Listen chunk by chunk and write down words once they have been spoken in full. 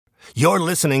You're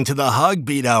listening to the Hog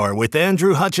Beat Hour with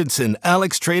Andrew Hutchinson,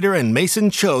 Alex Trader, and Mason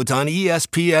Choate on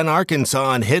ESPN Arkansas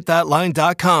on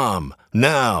hitthatline.com.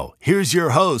 Now, here's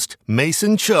your host,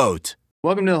 Mason Choate.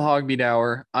 Welcome to the Hog Beat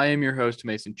Hour. I am your host,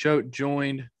 Mason Choate,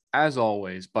 joined, as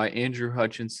always, by Andrew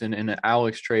Hutchinson and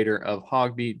Alex Trader of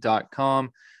hogbeat.com.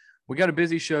 We got a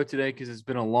busy show today because it's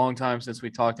been a long time since we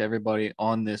talked to everybody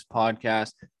on this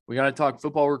podcast. We got to talk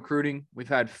football recruiting. We've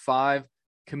had 5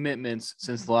 commitments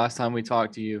since the last time we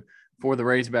talked to you for the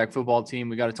Razorback football team.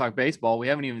 We got to talk baseball. We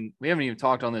haven't even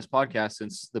talked on this podcast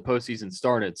since the postseason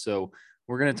started. So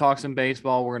we're going to talk some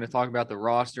baseball. We're going to talk about the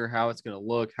roster, how it's going to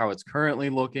look, how it's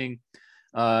currently looking.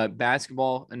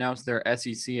 Basketball announced their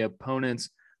SEC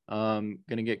opponents. Going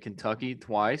to get Kentucky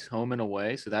twice, home and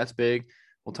away. So that's big.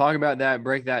 We'll talk about that,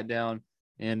 break that down.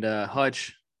 And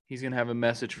Hutch, he's going to have a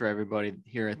message for everybody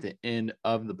here at the end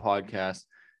of the podcast.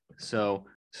 So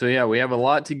yeah, we have a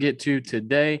lot to get to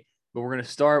today, but we're going to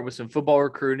start with some football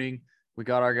recruiting. We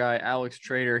got our guy Alex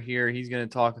Trader here. He's going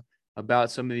to talk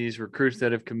about some of these recruits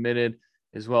that have committed,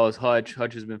 as well as Hutch.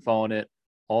 Hutch has been following it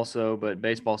also, but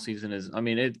baseball season is,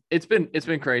 it's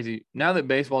been crazy. Now that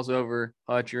baseball's over,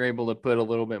 Hutch, you're able to put a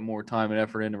little bit more time and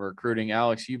effort into recruiting.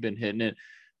 Alex, you've been hitting it.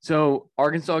 So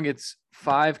Arkansas gets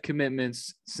 5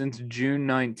 commitments since June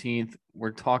 19th.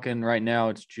 We're talking right now,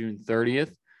 it's June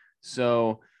 30th.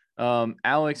 So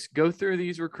Alex, go through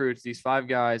these recruits, these 5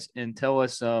 guys, and tell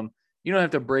us, you don't have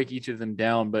to break each of them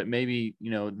down, but maybe,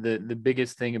 the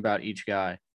biggest thing about each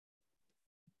guy.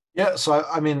 Yeah, so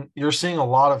you're seeing a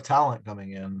lot of talent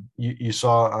coming in. You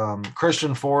saw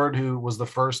Christian Ford, who was the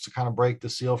first to kind of break the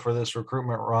seal for this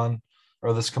recruitment run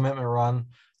or this commitment run,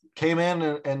 came in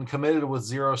and committed with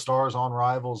 0 stars on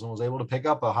Rivals and was able to pick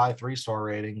up a high 3-star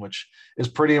rating, which is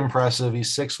pretty impressive.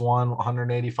 He's 6'1",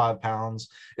 185 pounds,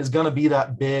 is going to be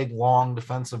that big, long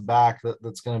defensive back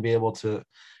that's going to be able to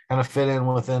kind of fit in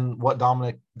within what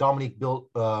Dominique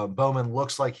Bowman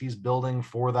looks like he's building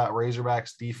for that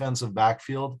Razorbacks defensive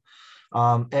backfield.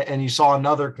 And you saw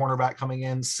another cornerback coming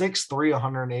in, 6'3",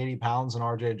 180 pounds, in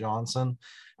RJ Johnson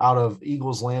out of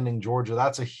Eagles Landing, Georgia.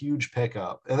 That's a huge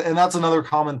pickup. And that's another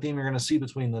common theme you're going to see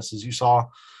between this is you saw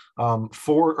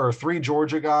 3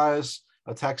 Georgia guys,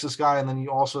 a Texas guy, and then you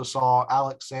also saw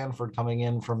Alex Sanford coming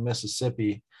in from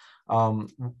Mississippi.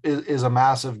 Is a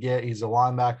massive get. He's a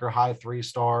linebacker, high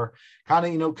 3-star,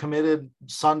 kind of, committed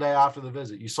Sunday after the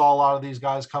visit. You saw a lot of these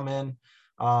guys come in,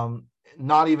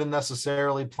 not even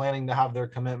necessarily planning to have their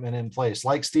commitment in place,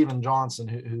 like Steven Johnson,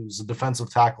 who's a defensive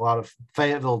tackle out of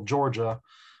Fayetteville, Georgia.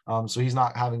 So he's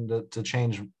not having to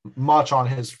change much on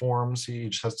his forms. He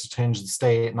just has to change the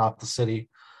state, not the city.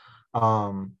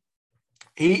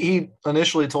 He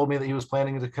initially told me that he was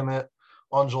planning to commit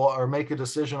on July or make a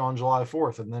decision on July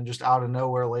 4th. And then just out of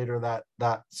nowhere later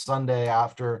that Sunday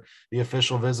after the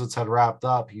official visits had wrapped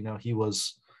up, he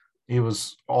was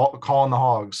calling the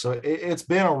Hogs. So it's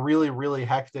been a really, really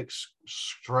hectic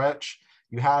stretch.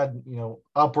 You had,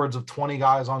 upwards of 20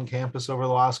 guys on campus over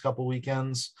the last couple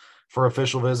weekends for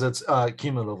official visits,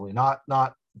 cumulatively,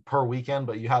 not per weekend,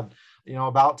 but you had,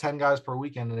 about 10 guys per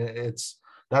weekend. And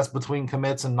that's between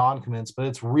commits and non-commits, but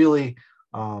it's really,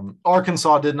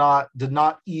 Arkansas did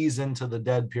not ease into the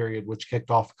dead period, which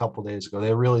kicked off a couple days ago.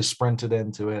 They really sprinted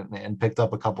into it and picked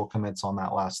up a couple commits on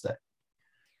that last day.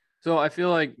 So I feel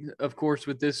like, of course,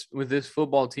 with this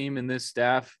football team and this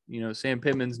staff, Sam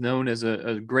Pittman's known as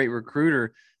a great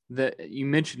recruiter. That you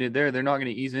mentioned it there. They're not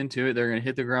going to ease into it. They're going to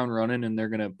hit the ground running, and they're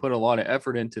going to put a lot of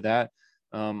effort into that.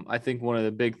 I think one of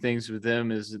the big things with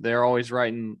them is they're always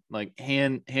writing like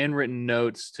handwritten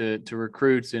notes to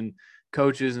recruits and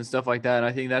coaches and stuff like that. And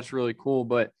I think that's really cool.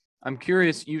 But I'm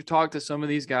curious, you've talked to some of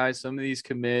these guys, some of these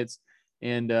commits,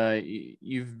 and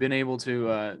you've been able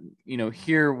to,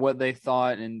 hear what they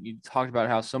thought. And you talked about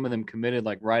how some of them committed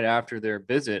like right after their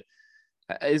visit.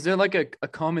 Is there like a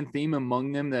common theme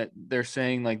among them that they're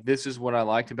saying, like, this is what I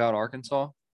liked about Arkansas?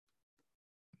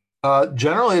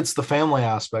 Generally, it's the family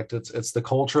aspect. It's the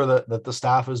culture that the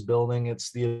staff is building.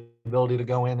 It's the ability to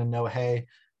go in and know, hey,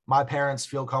 my parents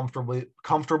feel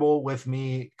comfortable with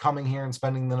me coming here and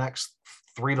spending the next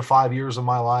 3 to 5 years of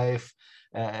my life.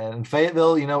 And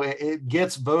Fayetteville, it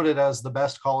gets voted as the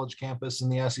best college campus in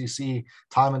the SEC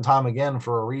time and time again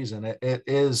for a reason. It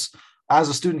is, as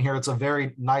a student here, it's a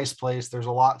very nice place. There's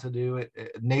a lot to do,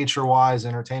 nature-wise,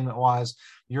 entertainment-wise.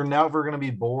 You're never going to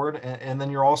be bored. And then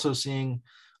you're also seeing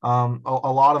a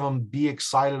lot of them be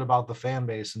excited about the fan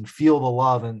base and feel the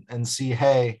love and see,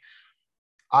 hey,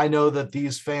 I know that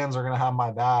these fans are going to have my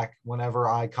back whenever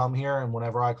I come here and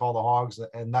whenever I call the Hogs.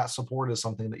 And that support is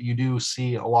something that you do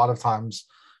see a lot of times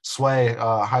sway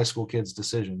high school kids'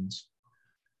 decisions.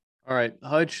 All right,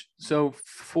 Hutch. So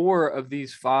 4 of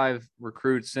these 5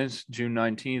 recruits since June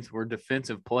 19th were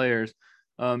defensive players.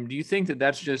 Do you think that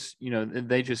that's just,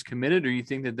 they just committed, or you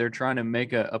think that they're trying to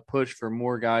make a push for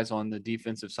more guys on the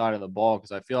defensive side of the ball?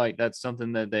 Because I feel like that's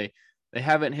something that they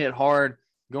haven't hit hard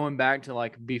going back to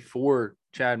like before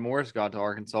Chad Morris got to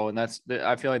Arkansas, and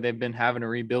I feel like they've been having to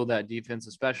rebuild that defense,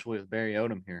 especially with Barry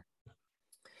Odom here.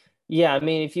 Yeah, I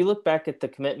mean, if you look back at the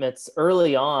commitments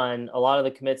early on, a lot of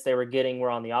the commits they were getting were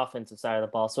on the offensive side of the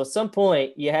ball. So at some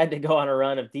point, you had to go on a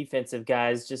run of defensive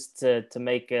guys just to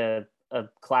make a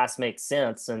class make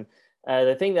sense. And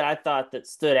the thing that I thought that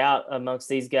stood out amongst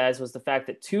these guys was the fact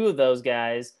that 2 of those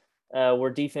guys were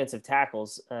defensive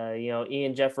tackles.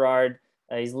 Ian Jeffrard,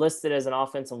 he's listed as an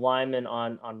offensive lineman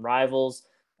on Rivals.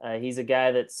 He's a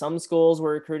guy that some schools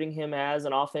were recruiting him as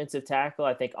an offensive tackle.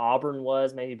 I think Auburn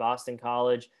was, maybe Boston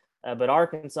College. But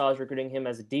Arkansas is recruiting him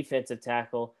as a defensive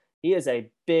tackle. He is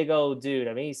a big old dude.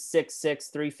 I mean, he's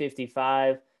 6'6",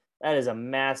 355. That is a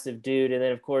massive dude. And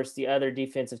then, of course, the other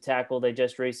defensive tackle they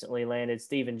just recently landed,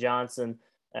 Steven Johnson.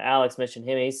 Alex mentioned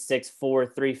him. He's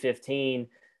 6'4", 315.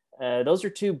 Those are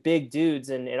 2 big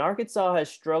dudes. And Arkansas has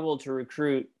struggled to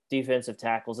recruit defensive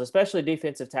tackles, especially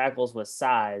defensive tackles with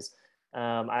size. When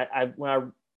I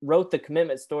wrote the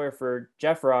commitment story for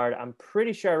Jeffrard, I'm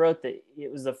pretty sure I wrote that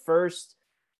it was the first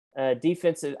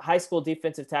high school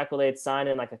defensive tackle they had signed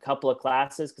in like a couple of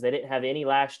classes because they didn't have any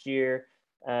last year.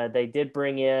 They did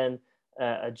bring in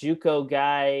a JUCO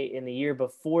guy in the year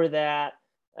before that.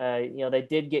 They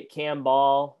did get Cam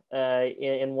Ball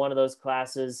in one of those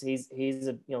classes. He's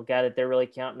a guy that they're really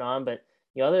counting on. But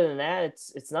other than that,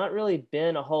 it's not really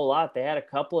been a whole lot. They had a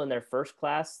couple in their first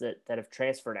class that have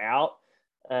transferred out.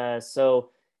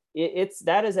 So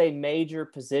that is a major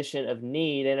position of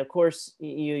need. And of course,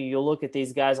 you look at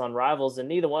these guys on Rivals, and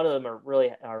neither one of them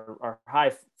are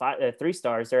high 3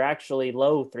 stars. They're actually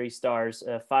low 3 stars,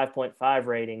 5.5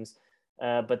 ratings.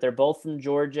 But they're both from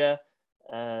Georgia.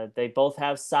 They both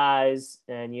have size,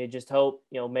 and you just hope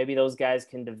maybe those guys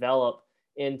can develop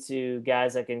into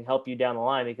guys that can help you down the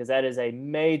line, because that is a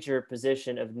major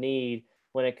position of need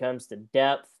when it comes to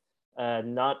depth.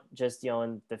 Not just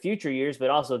in the future years, but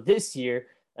also this year.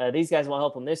 These guys won't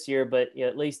help them this year, but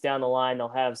at least down the line, they'll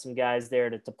have some guys there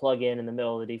to plug in the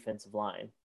middle of the defensive line.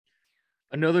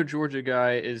 Another Georgia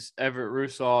guy is Everett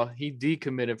Rusaw. He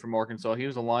decommitted from Arkansas. He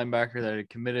was a linebacker that had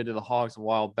committed to the Hogs a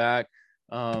while back.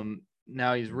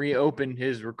 Now he's reopened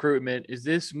his recruitment. Is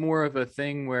this more of a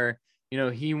thing where,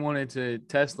 he wanted to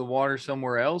test the water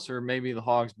somewhere else, or maybe the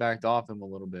Hogs backed off him a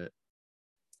little bit?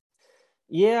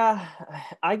 Yeah,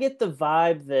 I get the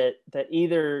vibe that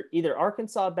either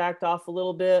Arkansas backed off a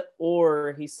little bit,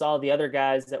 or he saw the other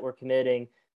guys that were committing.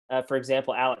 For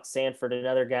example, Alex Sanford,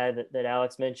 another guy that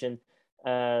Alex mentioned,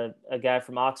 a guy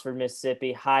from Oxford,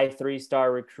 Mississippi, high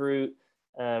 3-star recruit,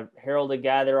 heralded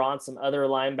guy. They're on some other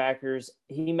linebackers.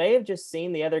 He may have just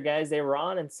seen the other guys they were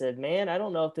on and said, "Man, I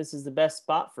don't know if this is the best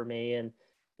spot for me." And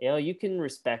you can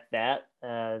respect that.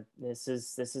 This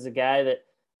is a guy that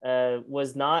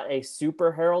was not a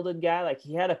super heralded guy. Like,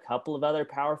 he had a couple of other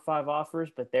Power 5 offers,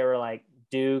 but they were like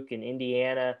Duke and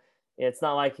Indiana. It's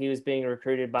not like he was being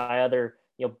recruited by other,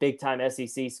 big time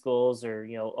SEC schools, or,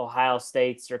 Ohio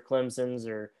States or Clemson's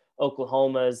or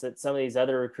Oklahoma's that some of these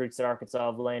other recruits that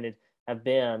Arkansas have landed have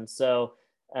been. So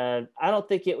I don't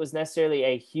think it was necessarily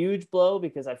a huge blow,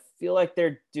 because I feel like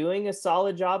they're doing a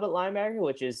solid job at linebacker,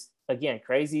 which is, again,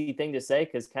 crazy thing to say,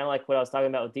 because kind of like what I was talking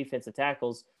about with defensive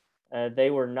tackles,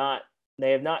 they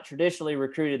have not traditionally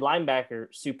recruited linebacker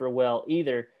super well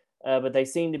either, but they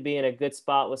seem to be in a good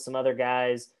spot with some other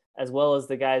guys, as well as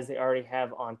the guys they already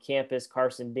have on campus.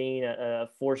 Carson Dean, a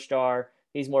 4-star.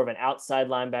 He's more of an outside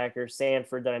linebacker.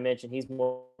 Sanford, that I mentioned, he's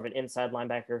more of an inside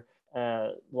linebacker,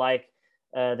 like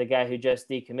the guy who just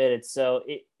decommitted. So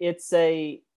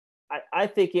I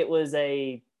think it was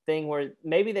a thing where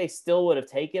maybe they still would have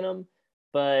taken him,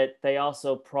 but they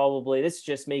also probably, this is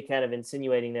just me kind of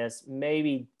insinuating this,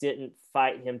 maybe didn't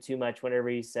fight him too much whenever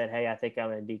he said, "Hey, I think I'm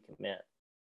going to decommit."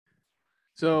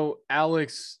 So,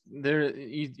 Alex,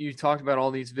 you talked about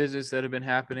all these visits that have been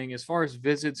happening. As far as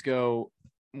visits go,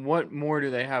 what more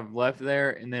do they have left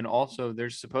there? And then also,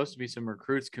 there's supposed to be some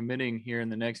recruits committing here in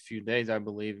the next few days, I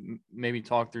believe. Maybe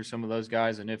talk through some of those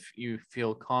guys, and if you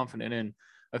feel confident in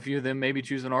a few of them, maybe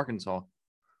choosing Arkansas.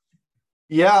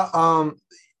 Yeah,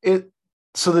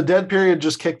 so the dead period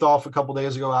just kicked off a couple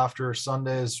days ago after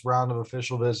Sunday's round of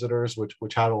official visitors,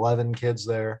 which had 11 kids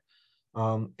there.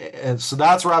 And so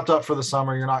that's wrapped up for the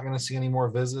summer. You're not going to see any more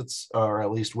visits, or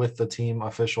at least with the team,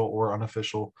 official or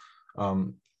unofficial,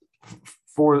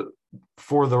 for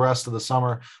for the rest of the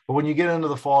summer. But when you get into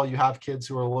the fall, you have kids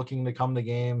who are looking to come to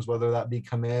games, whether that be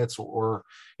commits or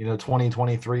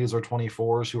 2023s or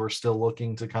 24s who are still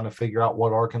looking to kind of figure out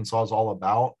what Arkansas is all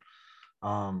about.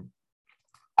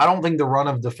 I don't think the run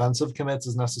of defensive commits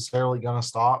is necessarily going to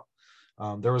stop.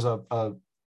 There was a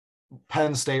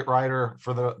Penn State writer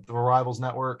for the Rivals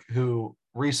Network who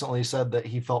recently said that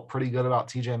he felt pretty good about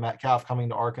TJ Metcalf coming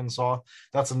to Arkansas.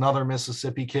 That's another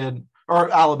Mississippi kid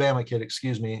or Alabama kid,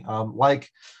 excuse me,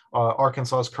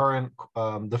 Arkansas's current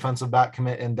defensive back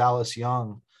commit in Dallas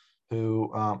Young,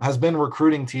 who has been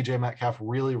recruiting TJ Metcalf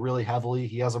really, really heavily.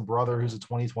 He has a brother who's a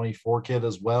 2024 kid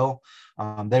as well.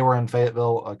 They were in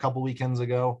Fayetteville a couple weekends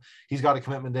ago. He's got a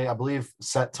commitment date, I believe,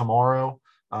 set tomorrow.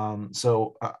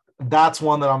 So that's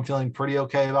one that I'm feeling pretty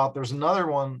okay about. There's another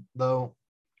one, though,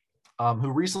 who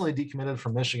recently decommitted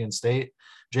from Michigan State,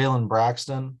 Jalen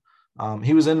Braxton.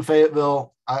 He was in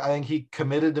Fayetteville. I think he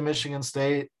committed to Michigan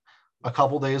State a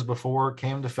couple days before,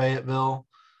 came to Fayetteville.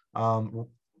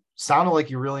 Sounded like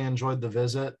you really enjoyed the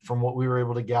visit from what we were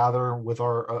able to gather with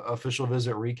our official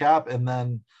visit recap, and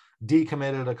then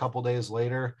decommitted a couple days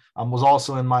later. Was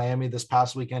also in Miami this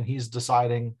past weekend. He's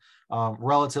deciding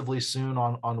relatively soon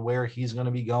on where he's going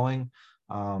to be going.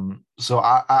 So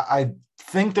I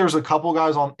think there's a couple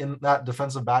guys in that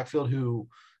defensive backfield who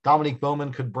Dominique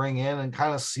Bowman could bring in and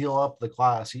kind of seal up the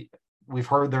class. We've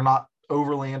heard they're not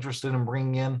overly interested in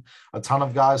bringing in a ton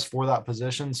of guys for that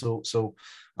position. So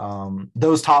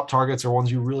those top targets are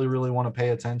ones you really, really want to pay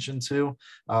attention to,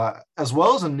 as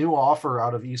well as a new offer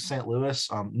out of East St. Louis,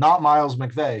 not Miles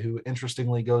McVay, who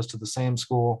interestingly goes to the same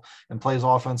school and plays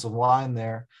offensive line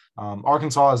there.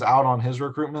 Arkansas is out on his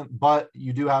recruitment, but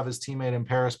you do have his teammate in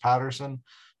Paris Patterson,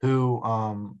 who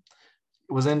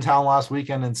was in town last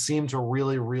weekend and seemed to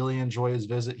really, really enjoy his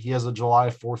visit. He has a July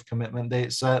 4th commitment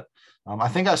date set. I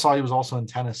think I saw he was also in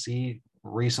Tennessee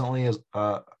recently.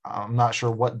 I'm not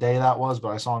sure what day that was, but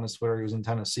I saw on his Twitter he was in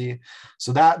Tennessee.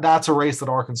 So that's a race that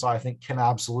Arkansas, I think, can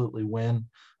absolutely win.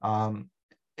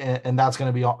 And that's going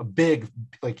to be a big,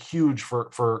 huge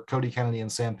for Cody Kennedy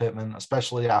and Sam Pittman,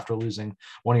 especially after losing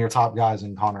one of your top guys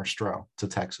in Connor Stroh to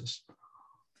Texas.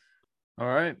 All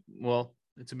right. Well,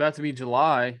 it's about to be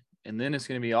July, and then it's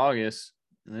going to be August,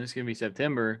 and then it's going to be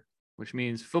September, which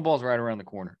means football's right around the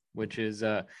corner, which is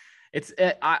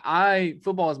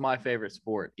football is my favorite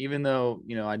sport. Even though,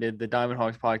 I did the Diamond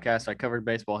Hawks podcast, I covered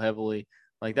baseball heavily.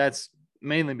 That's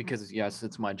mainly because, yes,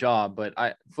 it's my job, but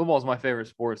football is my favorite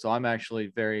sport. So I'm actually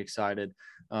very excited.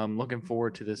 Looking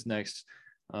forward to this next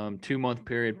 2-month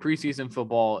period. Preseason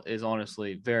football is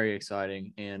honestly very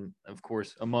exciting. And of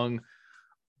course, among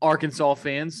Arkansas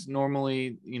fans,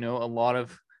 normally, a lot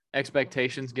of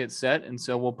expectations get set. And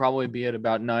so we'll probably be at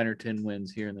about 9 or 10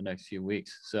 wins here in the next few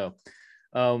weeks. So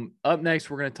up next,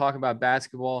 we're going to talk about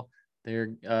basketball.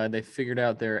 They figured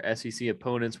out their SEC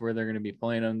opponents where they're going to be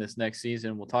playing them this next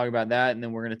season. We'll talk about that, and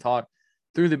then we're going to talk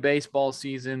through the baseball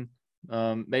season,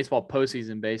 baseball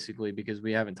postseason, basically, because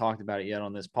we haven't talked about it yet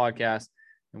on this podcast,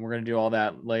 and we're going to do all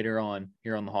that later on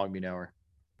here on the Hogbeat Hour.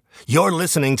 You're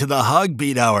listening to the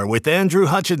Hogbeat Hour with Andrew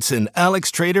Hutchinson,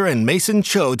 Alex Trader, and Mason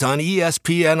Choate on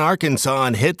ESPN Arkansas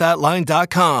and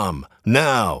HitThatLine.com.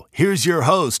 Now, here's your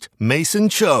host, Mason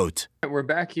Choate. We're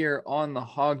back here on the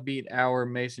Hogbeat Hour.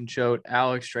 Mason Choate,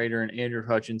 Alex Trader, and Andrew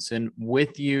Hutchinson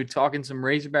with you, talking some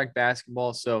Razorback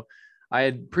basketball. So I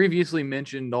had previously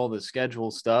mentioned all the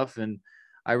schedule stuff, and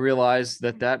I realized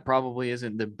that probably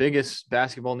isn't the biggest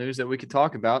basketball news that we could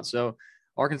talk about. So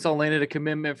Arkansas landed a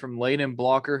commitment from Layden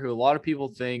Blocker, who a lot of people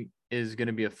think is going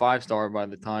to be a 5-star by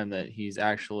the time that he's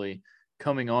actually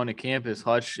coming on to campus.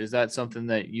 Hutch, is that something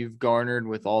that you've garnered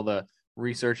with all the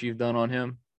research you've done on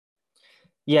him?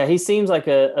 Yeah, he seems like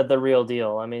the real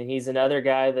deal. I mean, he's another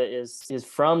guy that is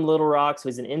from Little Rock, so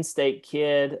he's an in-state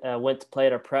kid, went to play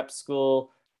at a prep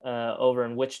school over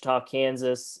in Wichita,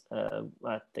 Kansas.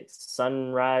 I think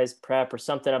Sunrise Prep or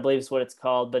something, I believe is what it's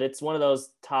called. But it's one of those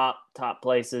top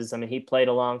places. I mean, he played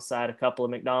alongside a couple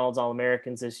of McDonald's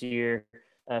All-Americans this year,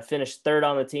 finished third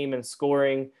on the team in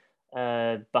scoring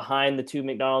behind the 2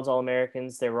 McDonald's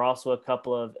All-Americans. There were also a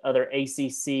couple of other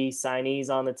ACC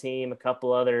signees on the team, a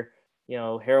couple other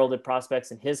heralded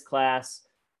prospects in his class.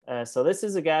 So this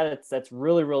is a guy that's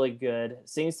really, really good.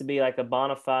 Seems to be like a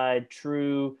bona fide,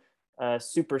 true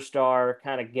superstar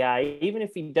kind of guy. Even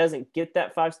if he doesn't get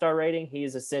that 5-star rating, he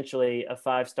is essentially a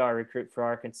 5-star recruit for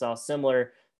Arkansas,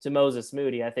 similar to Moses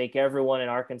Moody. I think everyone in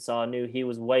Arkansas knew he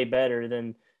was way better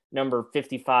than number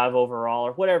 55 overall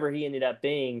or whatever he ended up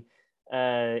being.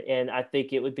 And I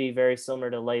think it would be very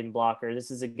similar to Layden Blocker.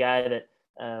 This is a guy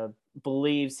that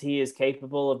believes he is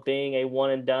capable of being a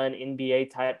one-and-done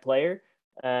NBA-type player.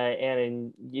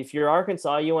 And if you're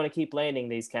Arkansas, you want to keep landing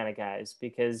these kind of guys,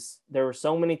 because there were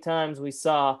so many times we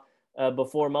saw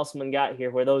before Musselman got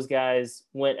here where those guys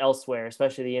went elsewhere,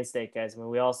 especially the in-state guys. I mean,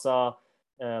 we all saw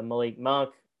Malik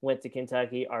Monk went to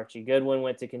Kentucky, Archie Goodwin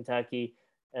went to Kentucky.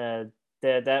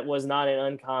 That was not an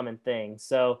uncommon thing.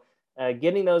 So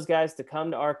getting those guys to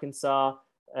come to Arkansas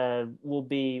will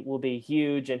be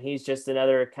huge, and he's just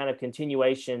another kind of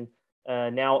continuation.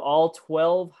 Now all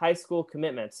 12 high school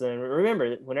commitments. And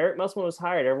remember, when Eric Musselman was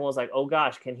hired, everyone was like, oh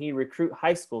gosh, can he recruit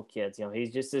high school kids? You know,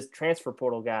 he's just this transfer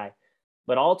portal guy.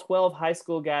 But all 12 high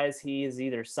school guys he has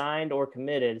either signed or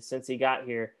committed since he got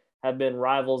here have been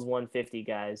Rivals 150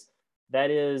 guys.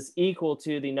 That is equal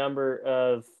to the number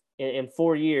of, in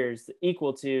 4 years,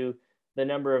 equal to the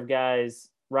number of guys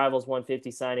Rivals 150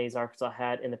 signees Arkansas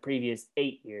had in the previous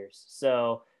 8 years.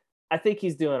 So I think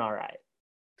he's doing all right.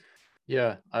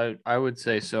 Yeah, I would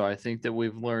say so. I think that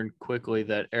we've learned quickly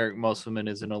that Eric Musselman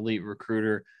is an elite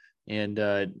recruiter and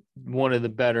one of the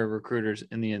better recruiters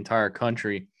in the entire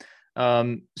country.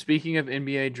 Speaking of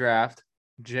NBA draft,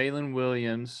 Jalen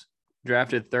Williams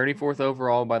drafted 34th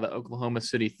overall by the Oklahoma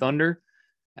City Thunder.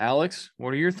 Alex,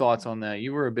 what are your thoughts on that?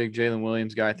 You were a big Jalen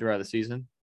Williams guy throughout the season.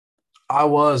 I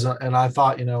was, and I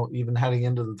thought, even heading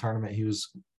into the tournament, he was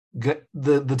good.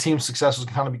 The team's success was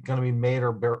kind of going to be made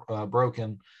or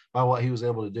broken by what he was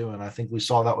able to do, and I think we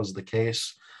saw that was the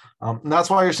case. And that's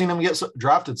why you're seeing him get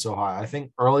drafted so high. I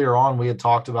think earlier on we had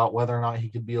talked about whether or not he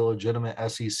could be a legitimate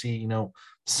SEC,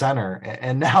 center,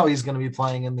 and now he's going to be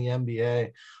playing in the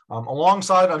NBA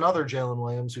alongside another Jalen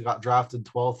Williams who got drafted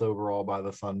 12th overall by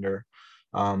the Thunder.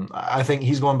 I think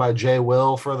he's going by Jay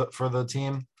Will for the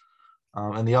team,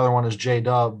 and the other one is J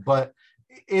Dub. But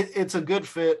it's a good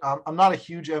fit. I'm not a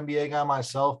huge NBA guy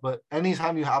myself, but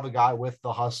anytime you have a guy with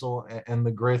the hustle and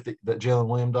the grit that Jalen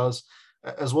Williams does,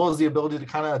 as well as the ability to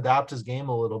kind of adapt his game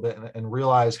a little bit and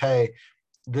realize, hey,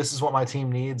 this is what my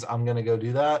team needs, I'm going to go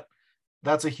do that.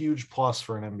 That's a huge plus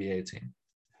for an NBA team.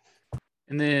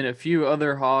 And then a few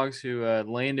other Hogs who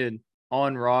landed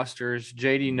on rosters.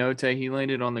 JD Notae, he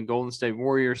landed on the Golden State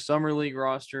Warriors Summer League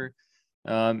roster.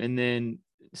 And then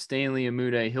Stanley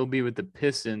Amude, he'll be with the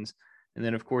Pistons. And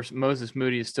then, of course, Moses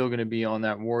Moody is still going to be on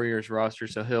that Warriors roster,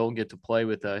 so he'll get to play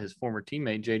with his former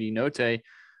teammate, JD Notae.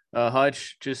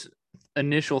 Hutch, just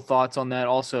initial thoughts on that.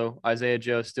 Also, Isaiah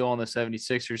Joe still on the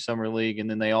 76ers Summer League, and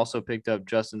then they also picked up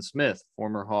Justin Smith,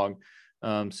 former Hog.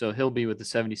 So he'll be with the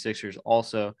 76ers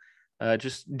also.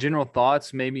 Just general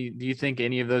thoughts, maybe do you think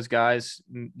any of those guys,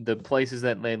 the places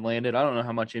that they landed, I don't know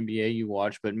how much NBA you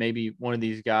watch, but maybe one of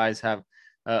these guys have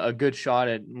a good shot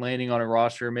at landing on a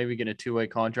roster, maybe get a two-way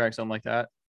contract, something like that?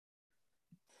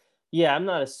 Yeah, I'm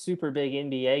not a super big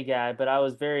NBA guy, but I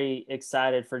was very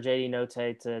excited for JD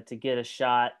Notae to get a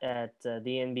shot at the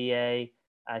NBA.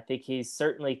 I think he's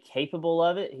certainly capable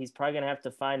of it. He's probably going to have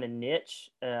to find a niche.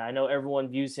 I know everyone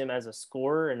views him as a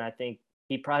scorer, and I think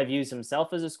he probably views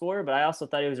himself as a scorer, but I also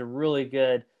thought he was a really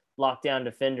good lockdown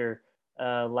defender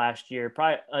last year,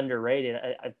 probably underrated.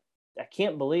 I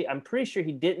can't believe, I'm pretty sure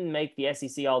he didn't make the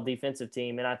SEC all defensive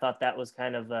team. And I thought that was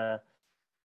kind of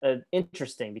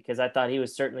interesting because I thought he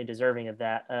was certainly deserving of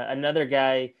that. Another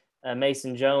guy,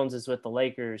 Mason Jones, is with the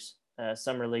Lakers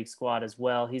Summer League squad as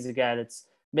well. He's a guy that's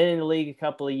been in the league a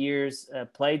couple of years,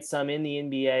 played some in the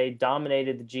NBA,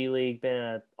 dominated the G League, been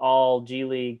an all G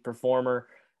League performer.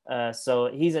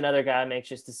 So he's another guy I'm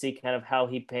anxious to see kind of how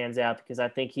he pans out, because I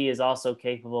think he is also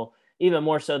capable, even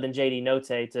more so than JD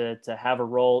Notae, to have a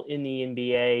role in the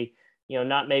NBA,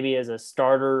 not maybe as a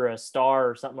starter or a star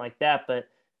or something like that, but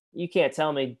you can't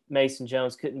tell me Mason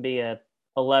Jones couldn't be a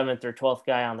 11th or 12th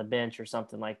guy on the bench or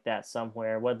something like that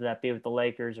somewhere, whether that be with the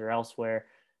Lakers or elsewhere.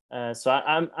 So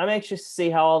I'm anxious to see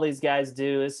how all these guys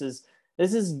do. This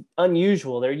is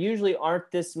unusual. There usually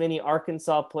aren't this many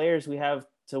Arkansas players we have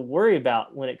to worry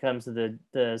about when it comes to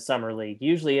the summer league.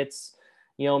 Usually it's,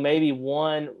 maybe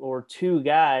one or two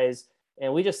guys,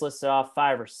 and we just listed off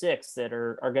 5 or 6 that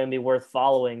are going to be worth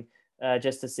following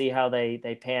just to see how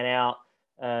they pan out.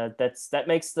 That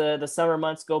makes the summer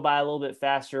months go by a little bit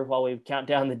faster while we count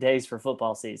down the days for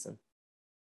football season.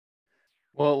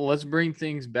 Well, let's bring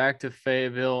things back to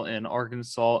Fayetteville, and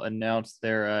Arkansas announced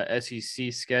their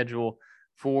SEC schedule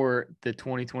for the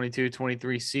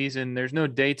 2022-23 season. There's no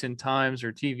dates and times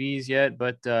or TVs yet,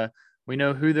 but we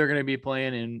know who they're going to be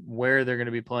playing and where they're going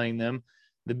to be playing them.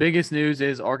 The biggest news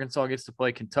is Arkansas gets to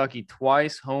play Kentucky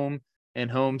twice, home and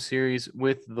home series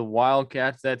with the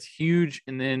Wildcats. That's huge.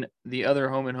 And then the other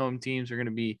home and home teams are going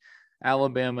to be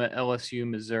Alabama, LSU,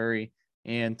 Missouri,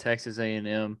 and Texas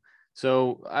A&M.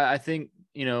 So I think,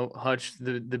 Hutch,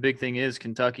 the big thing is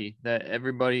Kentucky, that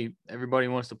everybody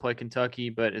wants to play Kentucky,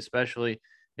 but especially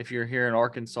if you're here in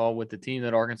Arkansas with the team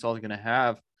that Arkansas is going to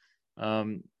have.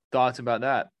 Thoughts about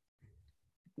that?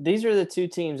 These are the two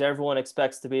teams everyone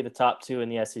expects to be the top two in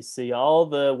the SEC. All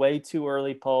the way too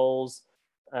early polls,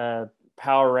 power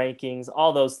rankings,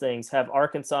 all those things have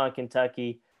Arkansas and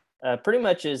Kentucky pretty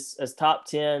much as top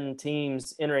 10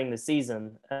 teams entering the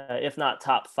season, if not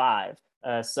top 5.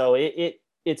 So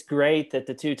it's great that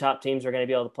the two top teams are going to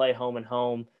be able to play home and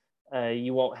home.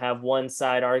 You won't have one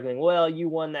side arguing, well, you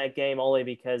won that game only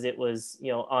because it was,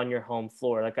 on your home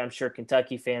floor. Like I'm sure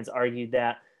Kentucky fans argued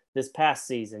that this past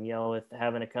season, with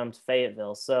having to come to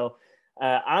Fayetteville. So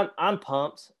I'm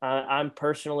pumped. I'm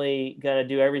personally going to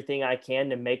do everything I can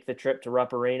to make the trip to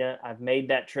Rupp Arena. I've made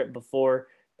that trip before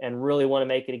and really want to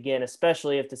make it again,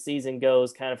 especially if the season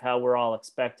goes kind of how we're all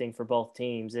expecting for both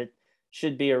teams. It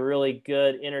should be a really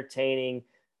good, entertaining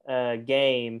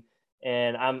game.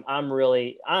 And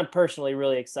I'm personally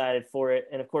really excited for it.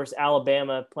 And of course,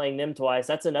 Alabama playing them twice,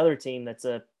 that's another team that's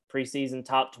a preseason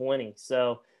top 20.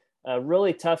 So a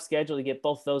really tough schedule to get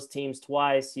both those teams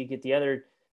twice. You get the other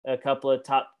a couple of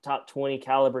top 20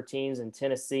 caliber teams in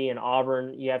Tennessee and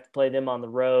Auburn. You have to play them on the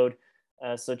road.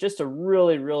 So just a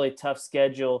really, really tough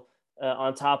schedule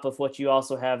on top of what you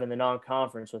also have in the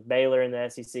non-conference with Baylor in the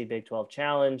SEC Big 12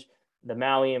 Challenge, the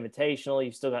Maui Invitational.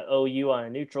 You've still got OU on a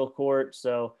neutral court.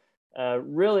 So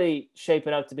really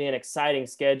shaping up to be an exciting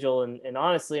schedule. And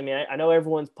honestly, I mean, I know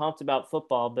everyone's pumped about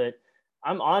football, but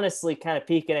I'm honestly kind of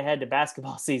peeking ahead to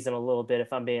basketball season a little bit,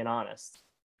 if I'm being honest.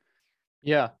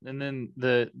 Yeah, and then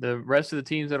the rest of the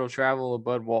teams that'll travel: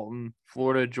 Bud Walton,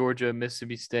 Florida, Georgia,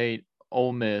 Mississippi State,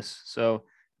 Ole Miss. So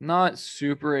not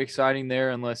super exciting there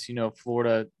unless,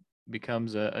 Florida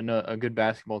becomes a good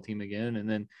basketball team again. And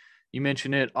then you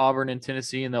mentioned it, Auburn and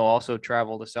Tennessee, and they'll also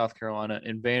travel to South Carolina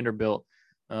and Vanderbilt.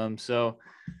 So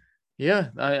yeah,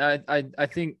 I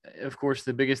think, of course,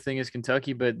 the biggest thing is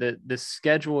Kentucky, but the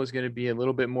schedule is going to be a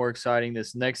little bit more exciting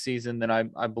this next season than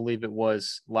I believe it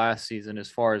was last season as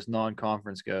far as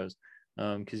non-conference goes.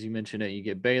 Because you mentioned it, you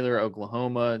get Baylor,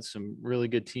 Oklahoma, and some really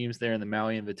good teams there in the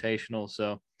Maui Invitational.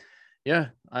 So, yeah,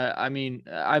 I mean,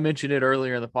 I mentioned it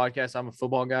earlier in the podcast. I'm a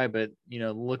football guy, but,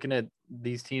 looking at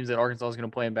these teams that Arkansas is going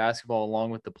to play in basketball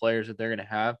along with the players that they're going to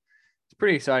have, it's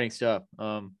pretty exciting stuff.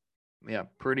 Yeah,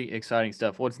 pretty exciting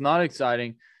stuff. What's not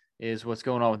exciting is what's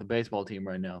going on with the baseball team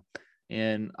right now.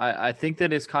 And I think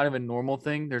that it's kind of a normal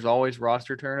thing. There's always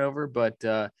roster turnover,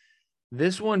 but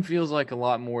this one feels like a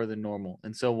lot more than normal.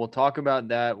 And so we'll talk about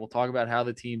that. We'll talk about how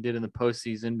the team did in the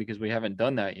postseason because we haven't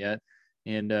done that yet.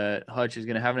 And Hutch is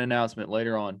going to have an announcement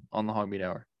later on the Hogbeat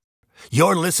Hour.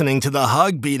 You're listening to the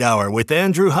Hogbeat Hour with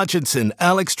Andrew Hutchinson,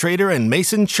 Alex Trader, and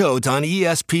Mason Choate on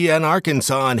ESPN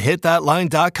Arkansas and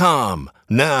hitthatline.com.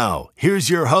 Now, here's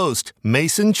your host,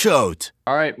 Mason Choate.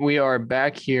 All right, we are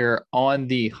back here on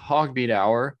the Hogbeat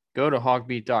Hour. Go to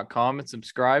hogbeat.com and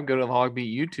subscribe. Go to the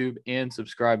Hogbeat YouTube and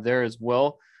subscribe there as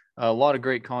well. A lot of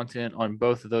great content on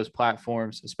both of those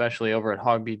platforms, especially over at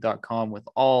hogbeat.com with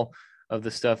all of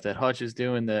the stuff that Hutch is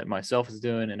doing, that myself is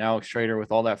doing, and Alex Trader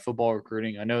with all that football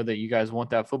recruiting. I know that you guys want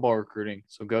that football recruiting,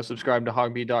 so go subscribe to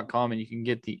hogbeat.com and you can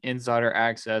get the insider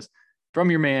access from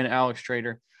your man, Alex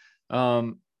Trader.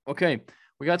 Okay,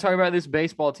 we got to talk about this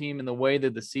baseball team and the way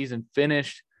that the season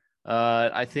finished.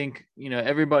 I think,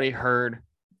 everybody heard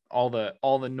all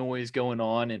the noise going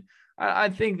on, and I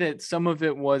think that some of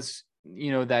it was,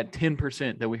 that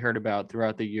 10% that we heard about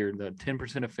throughout the year, the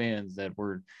 10% of fans that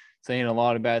were saying a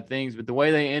lot of bad things, but the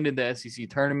way they ended the SEC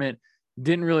tournament,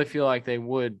 didn't really feel like they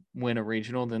would win a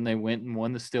regional. Then they went and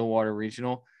won the Stillwater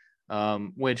Regional,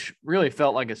 which really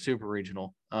felt like a super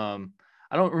regional. I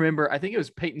don't remember. I think it was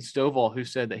Peyton Stovall who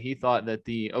said that he thought that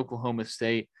the Oklahoma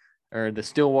State or the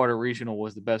Stillwater Regional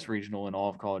was the best regional in all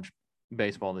of college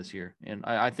baseball this year. And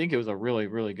I think it was a really,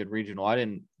 really good regional. I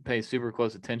didn't pay super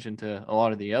close attention to a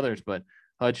lot of the others, but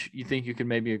Hutch, you think you could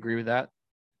maybe agree with that?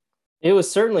 It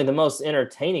was certainly the most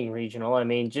entertaining regional. I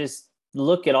mean, just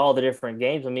look at all the different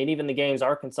games. I mean, even the games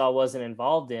Arkansas wasn't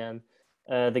involved in.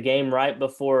 The game right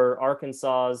before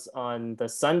Arkansas's on the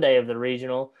Sunday of the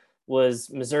regional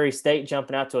was Missouri State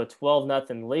jumping out to a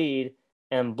 12-0 lead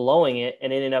and blowing it,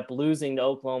 and ended up losing to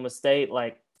Oklahoma State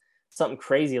like something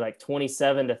crazy, like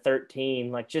 27-13,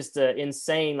 like just an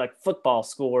insane like football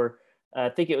score. I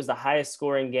think it was the highest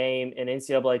scoring game in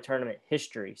NCAA tournament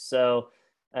history. So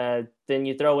then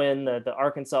you throw in the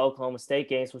Arkansas-Oklahoma State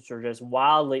games, which were just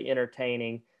wildly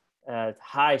entertaining,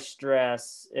 high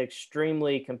stress,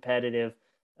 extremely competitive.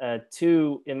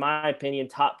 Two, in my opinion,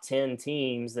 top 10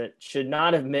 teams that should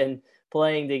not have been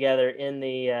playing together in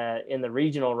the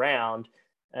regional round.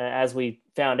 As we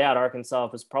found out, Arkansas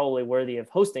was probably worthy of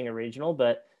hosting a regional,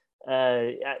 but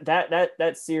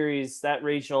That series, that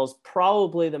regional is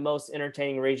probably the most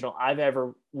entertaining regional I've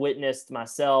ever witnessed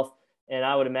myself, and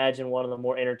I would imagine one of the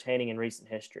more entertaining in recent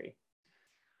history.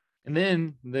 And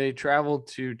then they traveled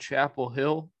to Chapel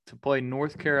Hill to play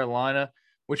North Carolina,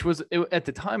 which was at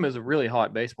the time was a really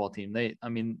hot baseball team.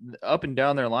 Up and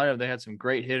down their lineup, they had some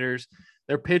great hitters.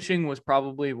 Their pitching was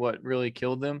probably what really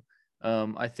killed them.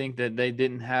 I think that they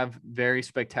didn't have very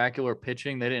spectacular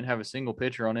pitching. They didn't have a single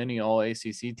pitcher on any all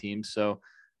ACC teams. So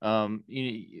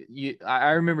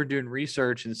I remember doing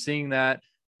research and seeing that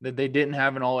they didn't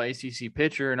have an all ACC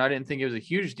pitcher. And I didn't think it was a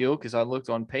huge deal because I looked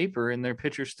on paper and their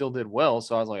pitcher still did well.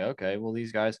 So I was like, okay, well,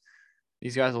 these guys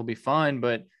will be fine.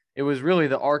 But it was really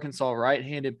the Arkansas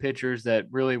right-handed pitchers that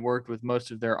really worked with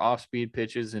most of their off-speed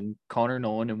pitches, and Connor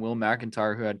Nolan and Will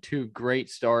McIntyre, who had two great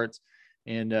starts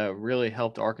and really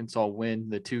helped Arkansas win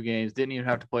the two games. Didn't even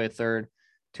have to play a third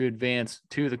to advance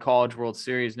to the College World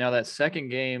Series. Now that second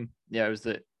game, was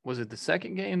it the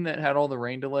second game that had all the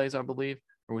rain delays, I believe?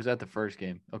 Or was that the first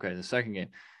game? Okay, the second game.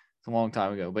 It's a long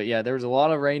time ago. But yeah, there was a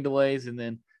lot of rain delays, and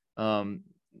then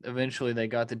eventually they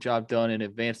got the job done and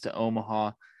advanced to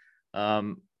Omaha.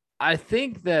 I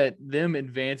think that them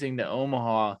advancing to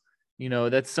Omaha,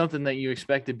 that's something that you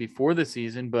expected before the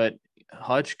season, but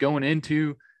Hutch going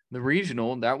into the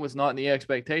regional, that was not the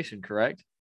expectation, correct?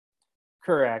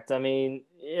 Correct. I mean,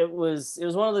 it was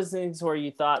one of those things where you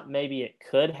thought maybe it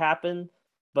could happen,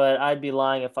 but I'd be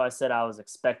lying if I said I was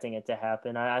expecting it to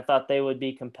happen. I thought they would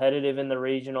be competitive in the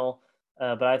regional,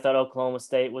 but I thought Oklahoma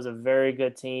State was a very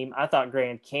good team. I thought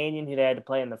Grand Canyon, who they had to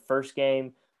play in the first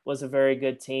game, was a very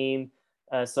good team.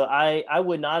 So I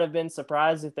would not have been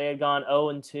surprised if they had gone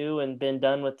 0-2 and been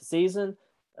done with the season.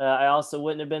 I also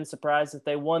wouldn't have been surprised if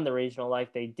they won the regional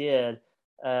like they did.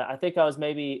 I think I was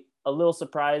maybe a little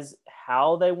surprised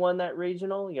how they won that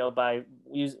regional,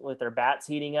 with their bats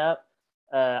heating up.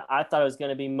 I thought it was going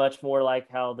to be much more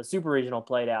like how the super regional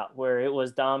played out, where it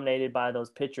was dominated by those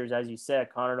pitchers. As you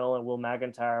said, Connor Nolan, Will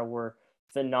McIntyre were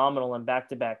phenomenal in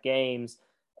back-to-back games.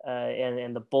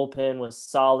 And the bullpen was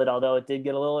solid, although it did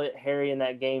get a little bit hairy in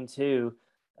that game too.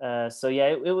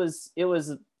 It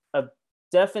was a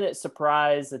definite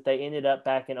surprise that they ended up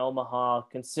back in Omaha,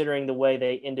 considering the way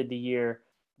they ended the year,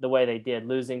 the way they did,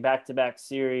 losing back-to-back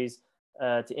series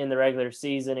to end the regular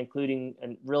season, including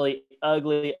a really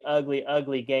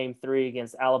ugly game 3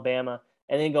 against Alabama,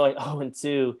 and then going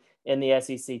 0-2 in the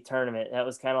SEC tournament. That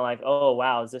was kind of like, oh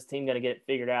wow, is this team going to get it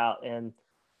figured out? And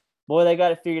boy, they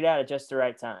got it figured out at just the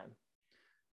right time.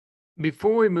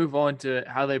 Before we move on to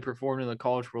how they performed in the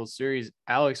College World Series,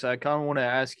 Alex, I kind of want to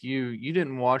ask you, you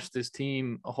didn't watch this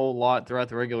team a whole lot throughout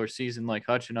the regular season like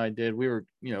Hutch and I did. We were,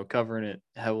 covering it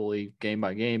heavily game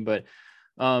by game, but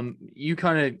you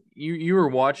were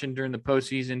watching during the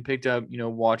postseason, picked up,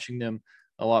 watching them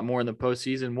a lot more in the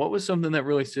postseason. What was something that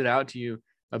really stood out to you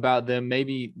about them?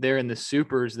 Maybe they're in the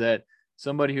supers that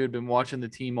somebody who had been watching the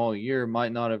team all year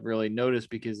might not have really noticed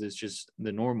because it's just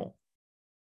the normal.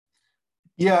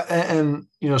 Yeah. And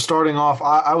starting off,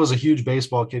 I was a huge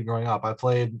baseball kid growing up. I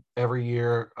played every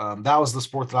year. That was the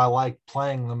sport that I liked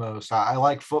playing the most. I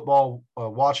like football,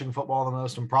 watching football the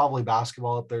most, and probably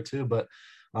basketball up there too. But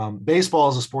baseball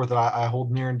is a sport that I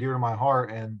hold near and dear to my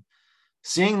heart. And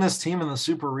seeing this team in the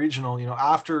super regional,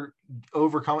 after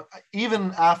overcoming,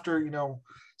 even after,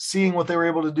 seeing what they were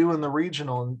able to do in the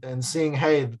regional and seeing,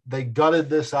 hey, they gutted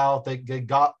this out. They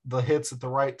got the hits at the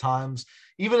right times.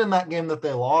 Even in that game that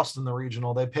they lost in the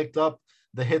regional, they picked up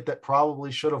the hit that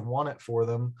probably should have won it for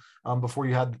them before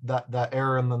you had that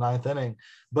error in the 9th inning.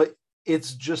 But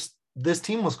it's just, this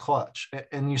team was clutch.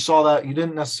 And you saw that. You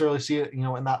didn't necessarily see it,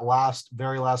 in that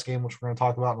very last game, which we're going to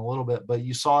talk about in a little bit, but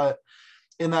you saw it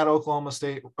in that Oklahoma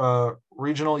State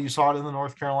regional. You saw it in the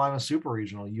North Carolina super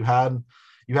regional. You had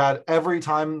every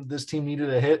time this team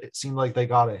needed a hit, it seemed like they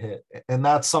got a hit. And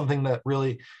that's something that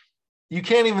really, you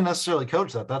can't even necessarily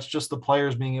coach that. That's just the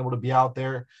players being able to be out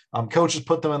there. Coaches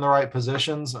put them in the right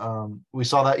positions. We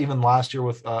saw that even last year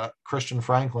with Christian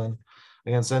Franklin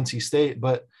against NC State,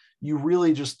 but you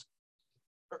really just,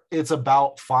 it's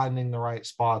about finding the right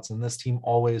spots. And this team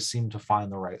always seemed to find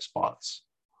the right spots.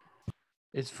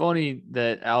 It's funny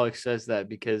that Alex says that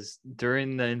because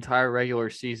during the entire regular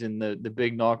season, the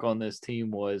big knock on this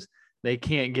team was they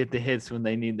can't get the hits when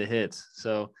they need the hits.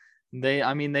 So they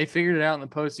figured it out in the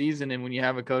postseason. And when you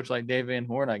have a coach like Dave Van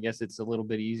Horn, I guess it's a little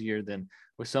bit easier than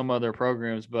with some other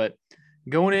programs. But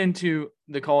going into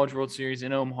the College World Series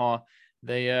in Omaha,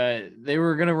 they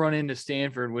were going to run into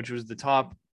Stanford, which was the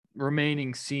top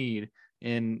remaining seed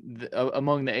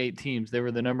among the 8 teams. They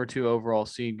were the number 2 overall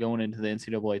seed going into the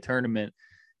NCAA tournament.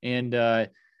 And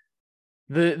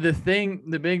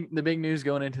The big news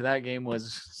going into that game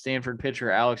was Stanford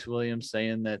pitcher Alex Williams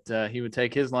saying that he would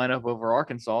take his lineup over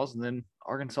Arkansas's, and then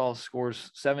Arkansas scores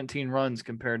 17 runs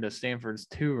compared to Stanford's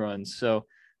 2 runs. So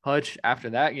Hutch,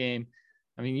 after that game,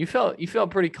 I mean, you felt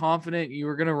pretty confident you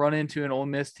were going to run into an Ole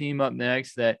Miss team up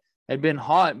next that had been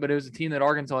hot, but it was a team that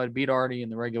Arkansas had beat already in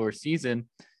the regular season.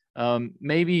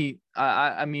 Maybe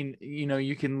I mean,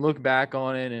 you can look back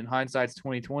on it and hindsight's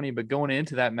 2020, but going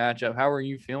into that matchup, how are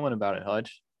you feeling about it,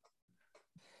 Hutch?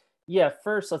 Yeah,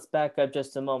 first let's back up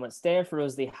just a moment. Stanford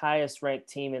was the highest ranked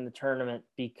team in the tournament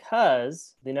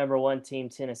because the number 1 team,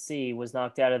 Tennessee, was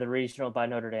knocked out of the regional by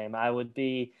Notre Dame. I would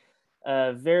be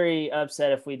very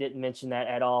upset if we didn't mention that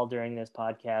at all during this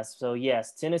podcast. So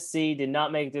yes, Tennessee did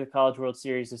not make it to the College World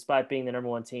Series despite being the number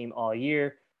 1 team all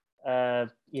year.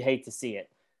 You hate to see it.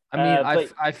 I mean,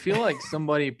 I feel like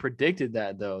somebody predicted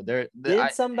that though.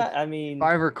 Somebody? I mean, if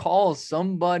I recall,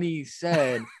 somebody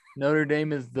said Notre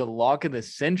Dame is the lock of the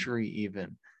century,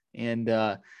 even, and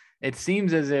it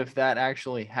seems as if that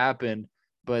actually happened.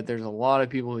 But there's a lot of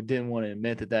people who didn't want to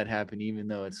admit that happened, even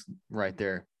though it's right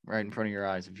there, right in front of your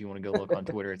eyes. If you want to go look on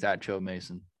Twitter, it's at Cho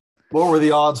Mason. What were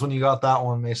the odds when you got that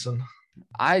one, Mason?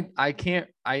 I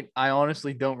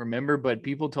honestly don't remember, but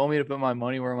people told me to put my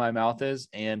money where my mouth is,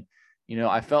 and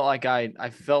I felt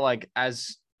like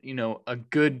as a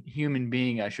good human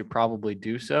being, I should probably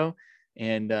do so.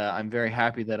 And I'm very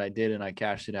happy that I did, and I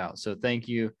cashed it out. So thank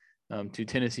you to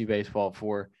Tennessee baseball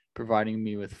for providing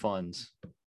me with funds.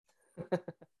 Okay.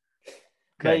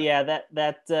 But yeah,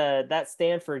 that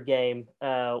Stanford game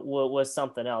was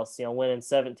something else, winning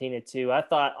 17-2. I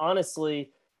thought,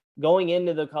 honestly, going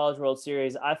into the College World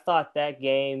Series, I thought that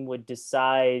game would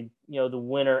decide, the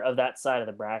winner of that side of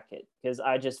the bracket, because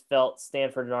I just felt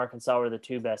Stanford and Arkansas were the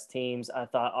 2 best teams. I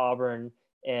thought Auburn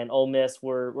and Ole Miss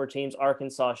were teams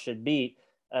Arkansas should beat.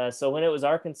 So when it was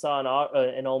Arkansas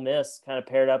and Ole Miss kind of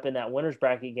paired up in that winners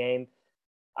bracket game,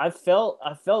 I felt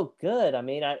good. I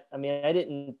mean, I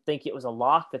didn't think it was a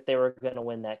lock that they were going to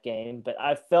win that game, but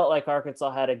I felt like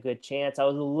Arkansas had a good chance. I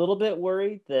was a little bit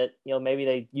worried that, maybe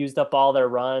they used up all their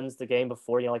runs the game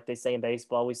before, like they say in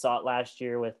baseball. We saw it last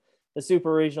year with the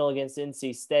Super Regional against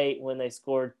NC State when they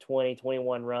scored 20,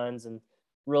 21 runs and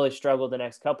really struggled the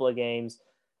next couple of games.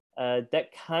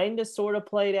 That kind of sort of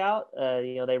played out.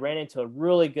 They ran into a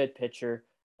really good pitcher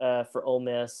for Ole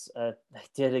Miss. They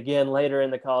did again later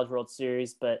in the College World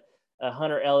Series, but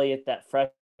Hunter Elliott, that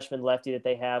freshman lefty that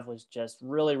they have, was just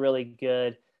really, really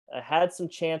good. Had some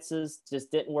chances,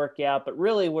 just didn't work out. But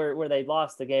really where they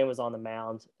lost the game was on the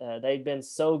mound. They'd been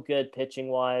so good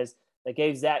pitching-wise. They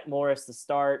gave Zach Morris the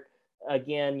start.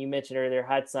 Again, you mentioned earlier,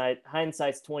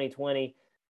 hindsight's 2020.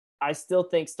 I still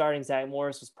think starting Zach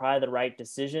Morris was probably the right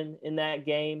decision in that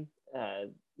game.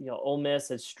 Ole Miss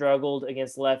has struggled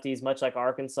against lefties, much like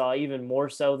Arkansas, even more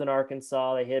so than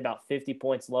Arkansas. They hit about 50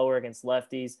 points lower against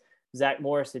lefties. Zach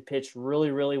Morris had pitched really,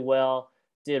 really well,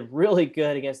 did really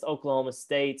good against Oklahoma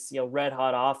State's, red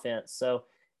hot offense. So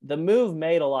the move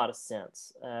made a lot of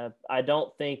sense. I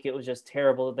don't think it was just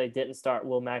terrible that they didn't start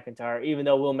Will McIntyre, even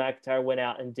though Will McIntyre went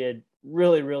out and did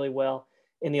really, really well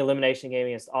in the elimination game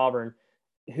against Auburn.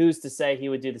 Who's to say he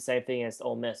would do the same thing against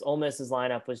Ole Miss? Ole Miss's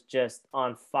lineup was just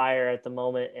on fire at the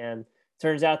moment, and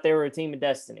turns out they were a team of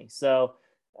destiny. So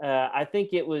I think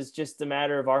it was just a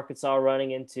matter of Arkansas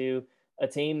running into a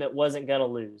team that wasn't going to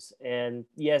lose. And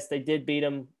yes, they did beat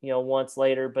them, once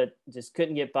later, but just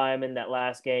couldn't get by them in that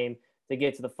last game to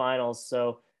get to the finals.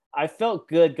 So I felt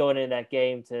good going into that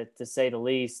game, to say the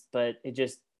least, but it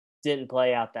just didn't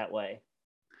play out that way.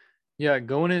 Yeah,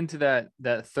 going into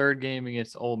that third game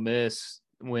against Ole Miss,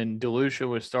 when DeLucia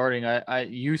was starting,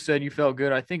 you said you felt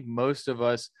good. I think most of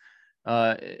us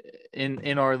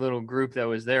in our little group that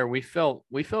was there, we felt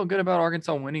good about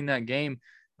Arkansas winning that game,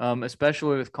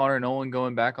 especially with Connor Nolan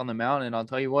going back on the mound. And I'll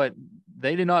tell you what,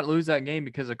 they did not lose that game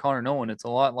because of Connor Nolan. It's a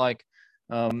lot like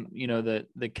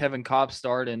the Kevin Kopp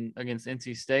start against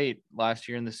NC State last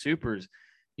year in the Supers.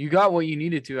 You got what you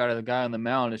needed to out of the guy on the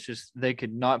mound. It's just they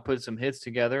could not put some hits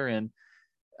together. And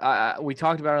we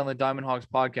talked about it on the Diamond Hawks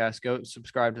podcast. Go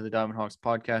subscribe to the Diamond Hawks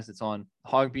podcast. It's on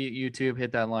Hogbeat YouTube,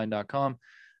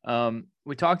 hitthatline.com.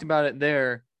 We talked about it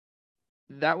there.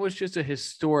 That was just a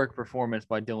historic performance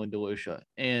by Dylan DeLucia.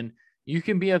 And you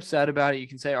can be upset about it. You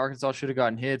can say Arkansas should have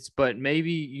gotten hits, but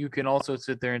maybe you can also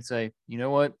sit there and say, you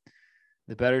know what?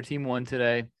 The better team won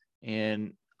today,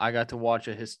 and I got to watch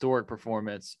a historic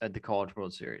performance at the College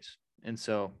World Series. And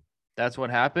so that's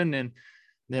what happened. And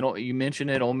then you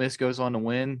mentioned it, Ole Miss goes on to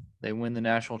win. They win the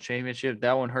national championship.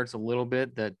 That one hurts a little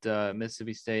bit that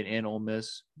Mississippi State and Ole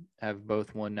Miss have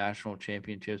both won national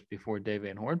championships before Dave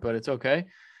Van Horn, but it's okay.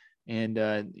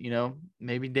 And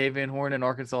maybe Dave Van Horn and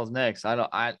Arkansas is next.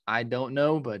 I don't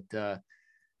know, but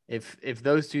if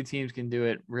those two teams can do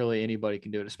it, really anybody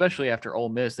can do it, especially after Ole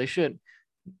Miss. They should.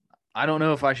 I don't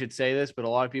know if I should say this, but a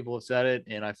lot of people have said it,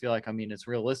 and I feel like, it's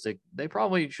realistic. They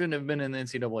probably shouldn't have been in the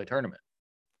NCAA tournament.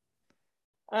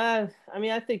 I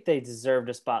think they deserved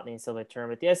a spot in the NCAA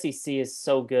tournament. The SEC is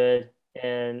so good,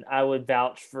 and I would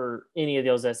vouch for any of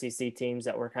those SEC teams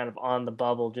that were kind of on the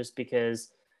bubble just because,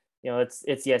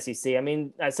 it's the SEC.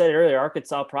 I said it earlier,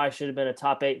 Arkansas probably should have been a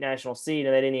top 8 national seed,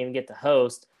 and they didn't even get to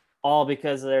host, all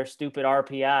because of their stupid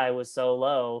RPI was so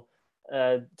low.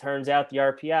 Turns out the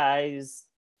RPI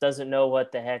doesn't know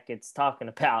what the heck it's talking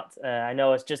about. I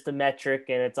know it's just a metric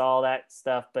and it's all that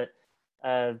stuff, but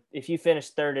if you finish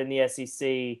third in the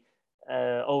SEC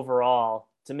overall,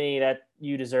 to me, that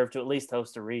you deserve to at least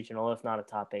host a regional, if not a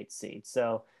top 8 seed.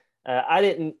 So I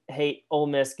didn't hate Ole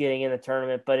Miss getting in the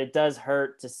tournament, but it does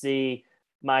hurt to see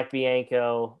Mike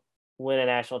Bianco win a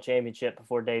national championship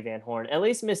before Dave Van Horn. At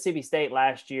least Mississippi State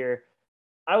last year,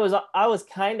 I was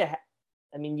kind of,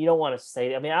 you don't want to say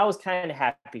that. I was kind of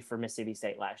happy for Mississippi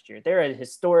State last year. They're a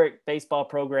historic baseball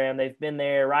program. They've been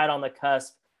there right on the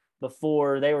cusp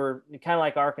before. They were kind of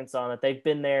like Arkansas, that they've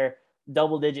been there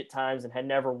double-digit times and had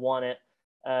never won it.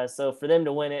 So for them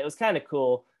to win it was kind of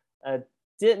cool.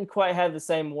 Didn't quite have the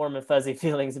same warm and fuzzy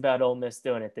feelings about Ole Miss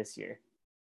doing it this year.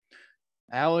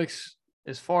 Alex,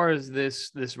 as far as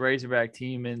this Razorback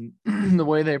team and the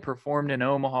way they performed in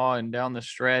Omaha and down the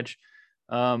stretch,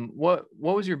 what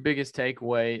was your biggest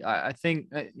takeaway? I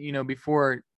think,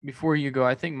 before you go,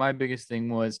 I think my biggest thing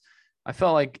was I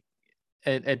felt like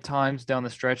at times down the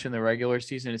stretch in the regular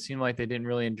season, it seemed like they didn't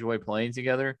really enjoy playing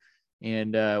together.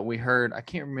 And we heard, I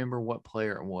can't remember what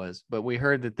player it was, but we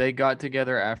heard that they got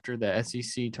together after the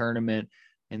SEC tournament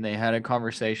and they had a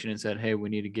conversation and said, hey, we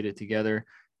need to get it together.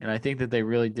 And I think that they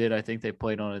really did. I think they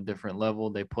played on a different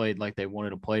level. They played like they wanted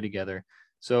to play together.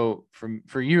 So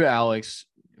for you, Alex,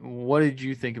 what did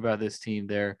you think about this team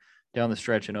there down the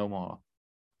stretch in Omaha?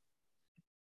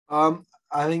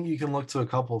 I think you can look to a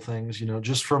couple of things,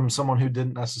 just from someone who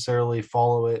didn't necessarily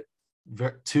follow it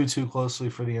too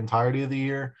closely for the entirety of the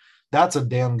year. That's a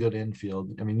damn good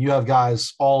infield. You have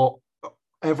guys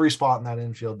every spot in that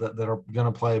infield that are going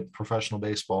to play professional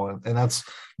baseball. And that's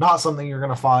not something you're going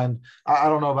to find. I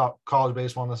don't know about college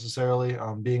baseball necessarily,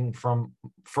 being from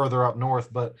further up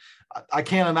north, but I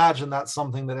can't imagine that's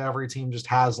something that every team just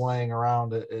has laying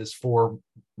around is for,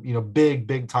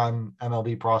 big time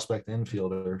MLB prospect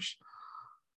infielders.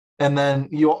 And then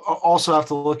you also have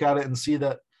to look at it and see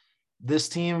that this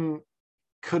team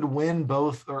could win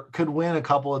both, or could win a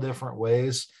couple of different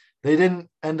ways. They didn't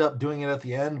end up doing it at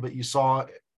the end, but you saw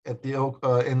at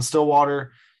in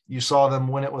Stillwater, you saw them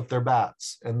win it with their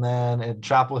bats. And then at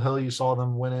Chapel Hill, you saw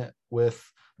them win it with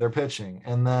their pitching.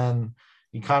 And then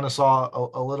you kind of saw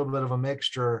a little bit of a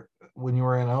mixture when you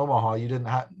were in Omaha.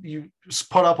 You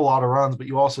put up a lot of runs, but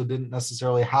you also didn't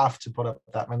necessarily have to put up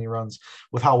that many runs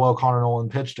with how well Connor Nolan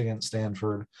pitched against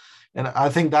Stanford. And I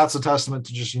think that's a testament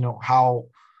to just,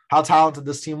 how talented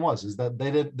this team was, is that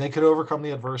they could overcome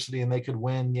the adversity and they could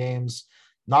win games,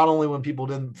 not only when people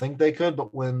didn't think they could,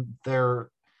 but when they're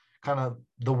kind of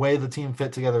the way the team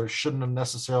fit together shouldn't have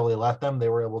necessarily let them. They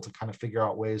were able to kind of figure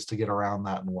out ways to get around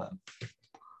that and win.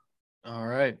 All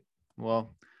right.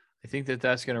 Well, I think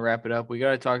that's going to wrap it up. We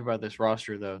got to talk about this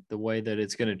roster, though, the way that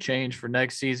it's going to change for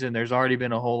next season. There's already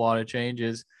been a whole lot of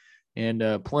changes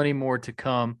and plenty more to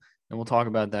come. And we'll talk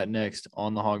about that next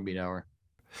on the Hog Beat Hour.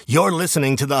 You're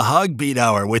listening to the Hog Beat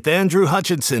Hour with Andrew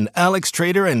Hutchinson, Alex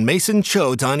Trader, and Mason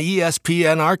Choate on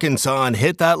ESPN Arkansas and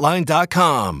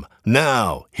hitthatline.com.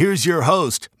 Now, here's your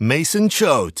host, Mason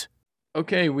Choate.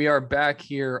 Okay, we are back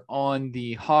here on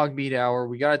the Hog Beat Hour.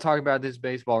 We got to talk about this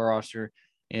baseball roster,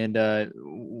 and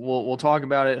we'll talk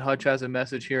about it. Hutch has a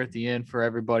message here at the end for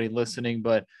everybody listening,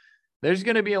 but there's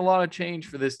going to be a lot of change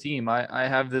for this team. I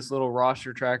have this little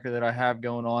roster tracker that I have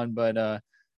going on, but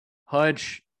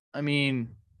Hutch,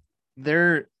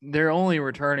 they're only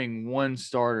returning one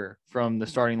starter from the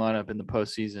starting lineup in the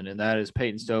postseason, and that is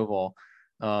Peyton Stovall.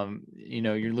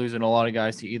 You're losing a lot of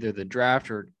guys to either the draft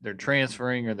or they're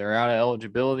transferring or they're out of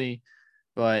eligibility.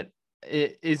 But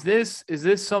is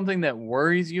this something that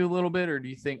worries you a little bit, or do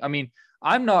you think?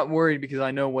 I'm not worried because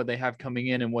I know what they have coming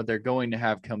in and what they're going to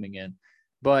have coming in.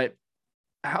 But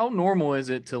how normal is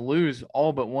it to lose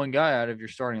all but one guy out of your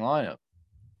starting lineup?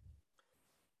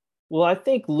 Well, I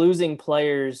think losing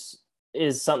players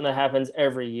is something that happens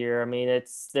every year.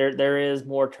 There is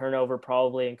more turnover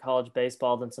probably in college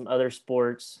baseball than some other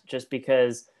sports, just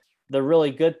because the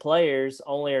really good players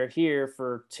only are here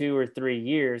for 2 or 3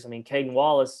 years. Caden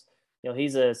Wallace,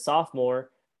 he's a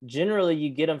sophomore. generally you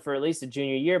get him for at least a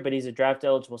junior year, but he's a draft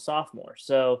eligible sophomore.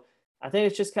 So I think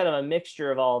it's just kind of a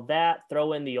mixture of all that.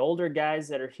 Throw in the older guys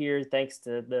that are here thanks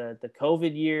to the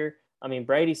COVID year. I mean,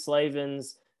 Brady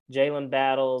Slavens, Jalen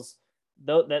Battles,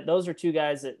 those are two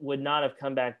guys that would not have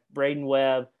come back. Braden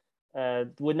Webb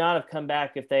would not have come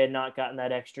back if they had not gotten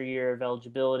that extra year of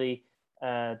eligibility.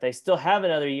 They still have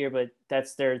another year, but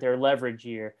that's their leverage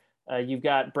year. You've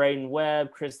got Braden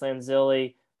Webb, Chris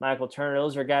Lanzilli, Michael Turner.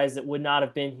 Those are guys that would not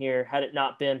have been here had it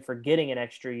not been for getting an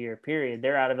extra year, period.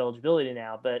 They're out of eligibility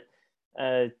now. But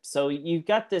so you've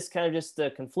got this kind of just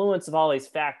the confluence of all these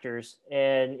factors,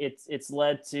 and it's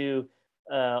led to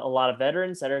a lot of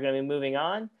veterans that are going to be moving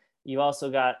on. You've also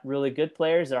got really good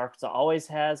players that Arkansas always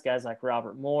has, guys like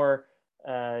Robert Moore,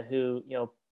 who,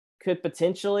 could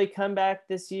potentially come back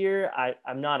this year.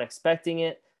 I'm not expecting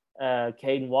it.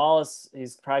 Caden Wallace,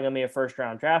 he's probably going to be a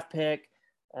first-round draft pick.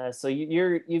 So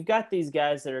you've got these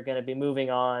guys that are going to be moving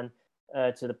on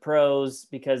to the pros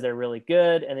because they're really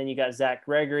good. And then you got Zach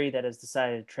Gregory that has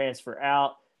decided to transfer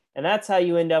out. And that's how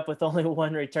you end up with only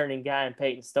one returning guy in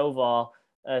Peyton Stovall,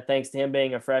 thanks to him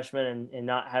being a freshman and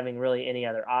not having really any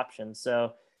other options.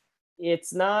 So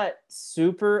it's not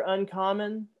super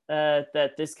uncommon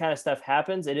that this kind of stuff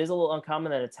happens. It is a little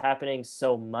uncommon that it's happening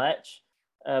so much.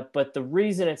 But the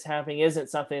reason it's happening isn't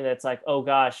something that's like, oh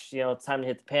gosh, it's time to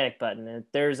hit the panic button. And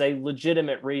there's a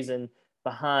legitimate reason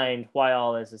behind why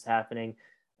all this is happening.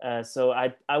 So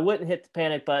I wouldn't hit the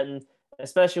panic button,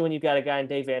 especially when you've got a guy in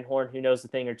Dave Van Horn who knows a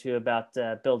thing or two about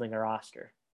building a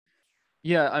roster.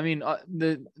 Yeah, I mean,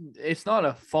 it's not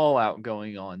a fallout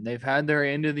going on. They've had their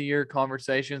end of the year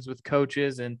conversations with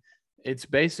coaches, and it's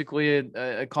basically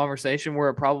a conversation where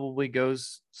it probably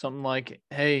goes something like,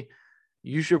 hey,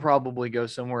 you should probably go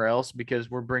somewhere else because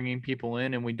we're bringing people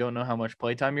in and we don't know how much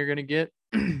playtime you're going to get.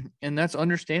 And that's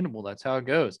understandable. That's how it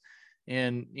goes.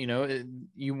 And,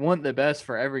 you want the best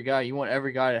for every guy. You want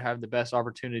every guy to have the best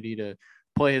opportunity to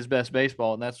play his best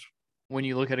baseball. And that's when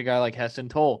you look at a guy like Heston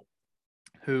Toll,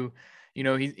 who,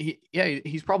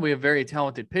 he's probably a very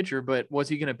talented pitcher, but was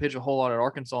he going to pitch a whole lot at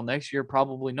Arkansas next year?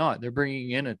 Probably not. They're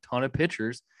bringing in a ton of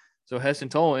pitchers. So Heston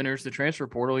Toll enters the transfer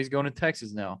portal. He's going to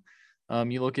Texas now.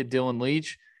 You look at Dylan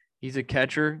Leach. He's a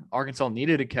catcher. Arkansas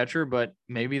needed a catcher, but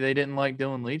maybe they didn't like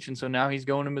Dylan Leach, and so now he's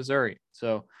going to Missouri.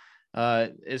 So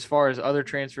as far as other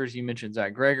transfers, you mentioned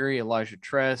Zach Gregory, Elijah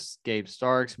Tress, Gabe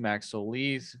Starks, Max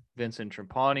Solis, Vincent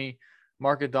Trapani,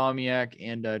 Mark Adamiak,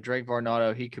 and Drake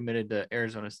Varnado. He committed to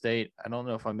Arizona State. I don't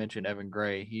know if I mentioned Evan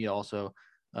Gray. He also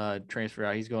transferred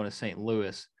out. He's going to St.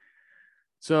 Louis.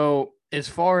 So as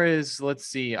far as, let's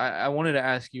see, I wanted to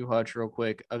ask you, Hutch, real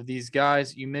quick. Of these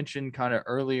guys, you mentioned kind of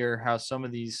earlier how some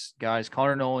of these guys,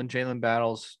 Connor Nolan, Jalen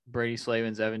Battles, Brady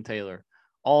Slavens, Evan Taylor,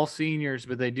 all seniors,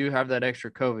 but they do have that extra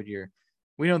COVID year.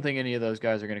 We don't think any of those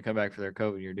guys are going to come back for their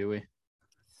COVID year, do we?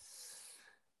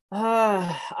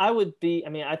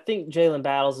 I think Jalen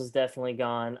Battles is definitely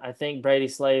gone. I think Brady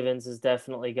Slavens is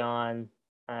definitely gone.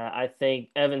 I think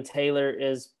Evan Taylor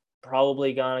is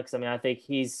probably gone because I think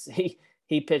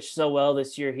he pitched so well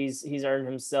this year. He's earned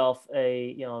himself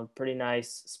a pretty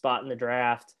nice spot in the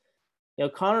draft.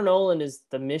 Connor Nolan is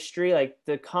the mystery. Like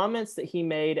the comments that he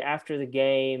made after the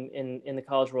game in the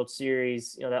College World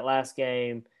Series, that last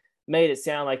game, made it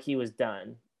sound like he was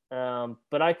done.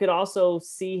 But I could also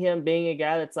see him being a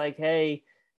guy that's like, hey,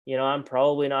 I'm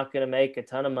probably not going to make a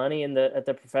ton of money at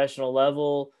the professional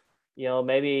level.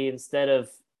 Maybe instead of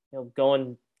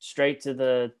going straight to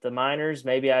the minors,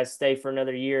 maybe I stay for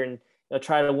another year and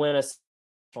try to win a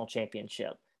national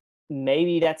championship.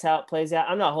 Maybe that's how it plays out.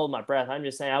 I'm not holding my breath. I'm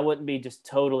just saying I wouldn't be just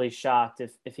totally shocked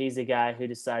if he's a guy who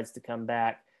decides to come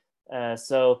back.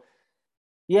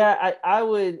 Yeah, I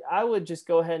would just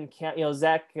go ahead and count.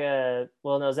 Zach.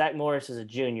 Zach Morris is a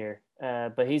junior,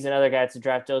 but he's another guy that's a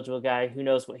draft eligible guy. Who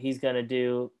knows what he's going to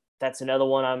do? That's another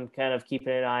one I'm kind of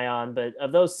keeping an eye on. But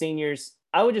of those seniors,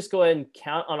 I would just go ahead and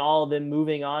count on all of them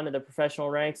moving on to the professional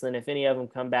ranks. And then if any of them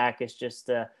come back, it's just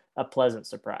a pleasant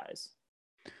surprise.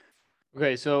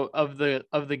 Okay, so of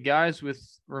the guys with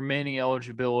remaining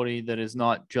eligibility that is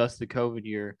not just the COVID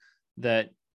year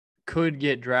that could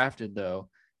get drafted, though,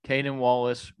 Caden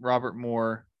Wallace, Robert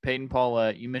Moore, Peyton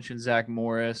Paulette, you mentioned Zach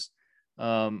Morris.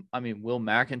 Will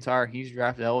McIntyre, he's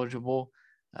draft eligible.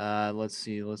 Let's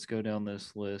see. Let's go down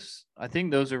this list. I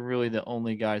think those are really the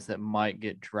only guys that might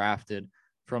get drafted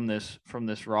from this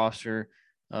roster.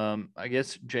 I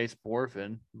guess Jace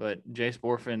Borfin, but Jace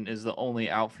Borfin is the only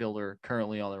outfielder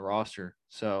currently on the roster.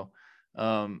 So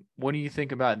what do you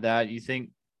think about that? You think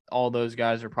all those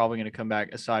guys are probably going to come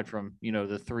back aside from,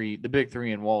 the big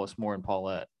three in Wallace, Moore, and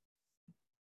Paulette?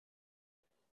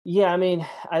 Yeah, I mean,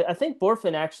 I think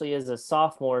Borfin actually is a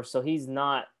sophomore, so he's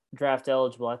not draft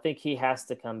eligible. I think he has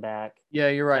to come back. Yeah,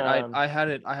 you're right. Um, I had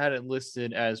it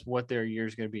listed as what their year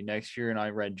is going to be next year, and I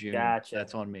read June. gotcha.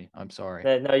 That's on me. I'm sorry.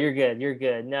 No, you're good. You're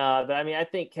good. No, but I mean, I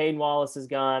think Caden Wallace is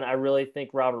gone. I really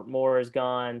think Robert Moore is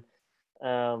gone.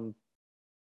 Um,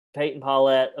 Peyton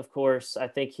Paulette, of course, I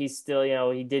think he's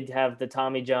still, he did have the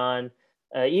Tommy John.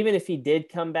 Even if he did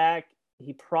come back,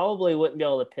 he probably wouldn't be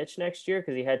able to pitch next year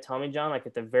because he had Tommy John like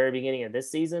at the very beginning of this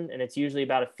season, and it's usually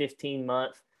about a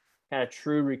 15-month kind of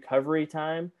true recovery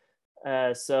time.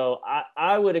 So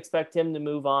I would expect him to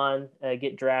move on,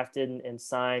 get drafted and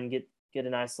sign, get a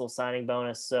nice little signing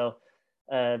bonus. So,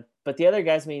 but the other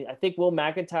guys, I mean, I think Will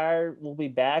McIntyre will be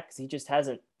back because he just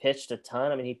hasn't pitched a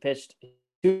ton. I mean, he pitched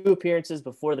 2 appearances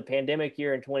before the pandemic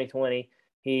year in 2020.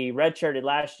 He redshirted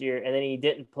last year, and then he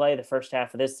didn't play the first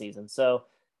half of this season. So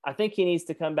I think he needs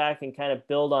to come back and kind of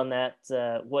build on that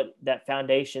that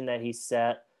foundation that he's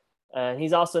set.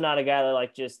 He's also not a guy that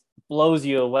like just blows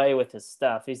you away with his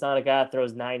stuff. He's not a guy that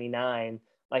throws 99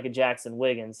 like a Jackson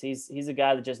Wiggins. He's a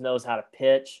guy that just knows how to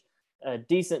pitch, a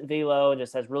decent velo, and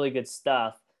just has really good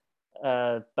stuff.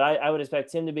 But I would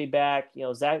expect him to be back.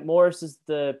 Zach Morris is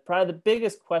probably the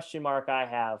biggest question mark I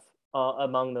have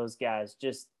among those guys.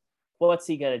 Just what's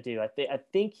he going to do? I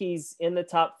think he's in the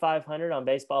top 500 on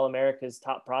Baseball America's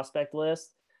top prospect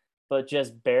list, but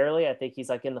just barely. I think he's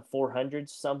like in the 400s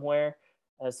somewhere.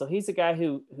 So he's a guy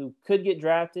who could get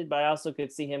drafted, but I also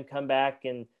could see him come back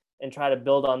and try to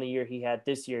build on the year he had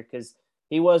this year because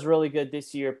he was really good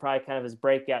this year, probably kind of his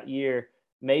breakout year.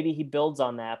 Maybe he builds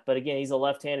on that. But again, he's a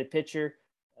left-handed pitcher.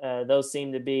 Those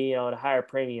seem to be at a higher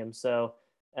premium. So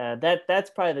that's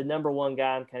probably the number one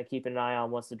guy I'm kind of keeping an eye on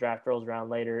once the draft rolls around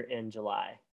later in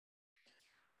July.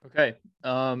 Okay.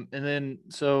 And then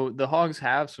so the Hogs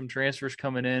have some transfers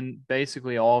coming in.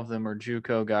 Basically, all of them are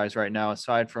JUCO guys right now,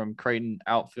 aside from Creighton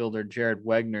outfielder Jared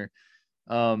Wegner.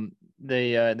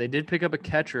 They did pick up a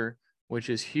catcher, which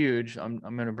is huge. I'm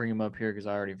going to bring him up here because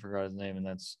I already forgot his name, and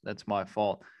that's my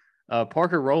fault.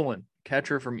 Parker Rowland,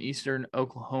 catcher from Eastern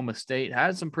Oklahoma State,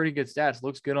 has some pretty good stats.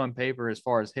 Looks good on paper as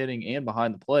far as hitting and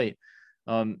behind the plate.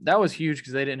 That was huge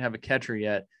because they didn't have a catcher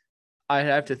yet. I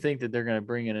have to think that they're going to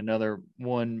bring in another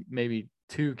one, maybe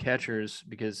 2 catchers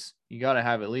because you got to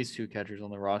have at least 2 catchers on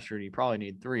the roster. You probably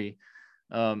need 3.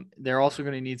 They're also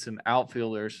going to need some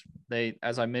outfielders.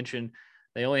 As I mentioned,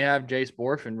 they only have Jace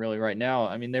Borfin really right now.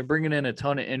 I mean, they're bringing in a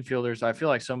ton of infielders. I feel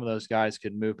like some of those guys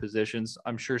could move positions.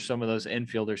 I'm sure some of those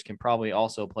infielders can probably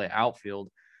also play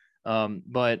outfield.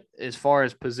 But as far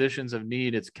as positions of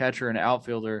need, it's catcher and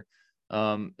outfielder.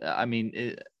 I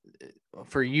mean,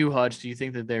 for you, Hutch, do you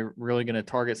think that they're really going to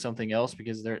target something else?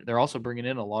 Because they're also bringing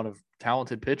in a lot of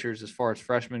talented pitchers as far as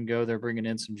freshmen go. They're bringing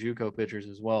in some JUCO pitchers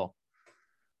as well.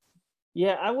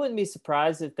 Yeah, I wouldn't be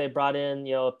surprised if they brought in,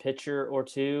 a pitcher or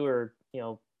 2 or,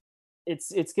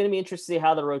 it's going to be interesting to see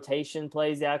how the rotation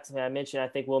plays out. I mentioned, I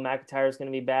think Will McIntyre is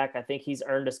going to be back. I think he's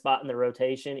earned a spot in the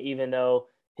rotation, even though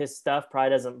his stuff probably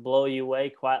doesn't blow you away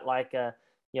quite like a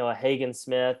Hagen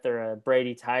Smith or a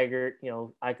Brady Tigert.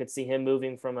 I could see him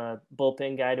moving from a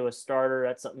bullpen guy to a starter.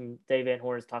 That's something Dave Van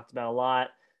Horn has talked about a lot.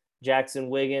 Jackson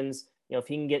Wiggins, if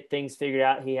he can get things figured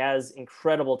out, he has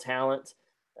incredible talent.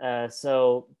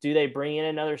 So do they bring in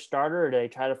another starter, or do they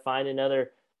try to find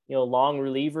another, long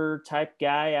reliever type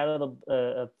guy out of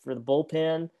the for the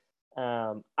bullpen?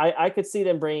 I could see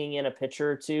them bringing in a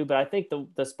pitcher or 2, but I think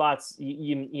the spots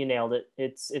you nailed it.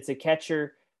 It's a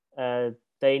catcher.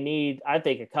 They need, I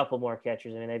think, a couple more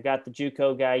catchers. I mean, they've got the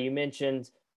JUCO guy you mentioned,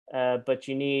 but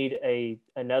you need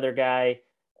another guy.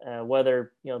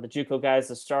 Whether the JUCO guy is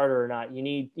the starter or not, you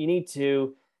need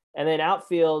 2, and then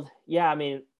outfield. Yeah, I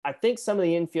mean, I think some of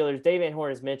the infielders Dave Van Horn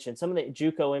has mentioned, some of the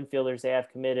JUCO infielders they have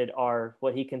committed are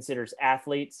what he considers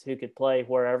athletes who could play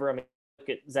wherever. I mean, look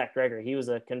at Zach Gregory. He was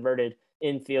a converted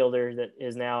infielder that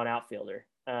is now an outfielder.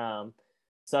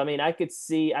 So, I mean, I could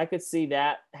see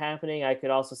that happening. I could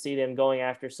also see them going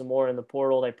after some more in the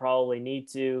portal. They probably need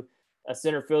to. A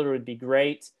center fielder would be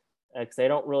great because they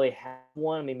don't really have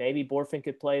one. I mean, maybe Borfin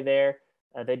could play there.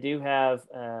 They do have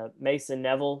Mason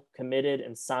Neville committed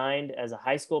and signed as a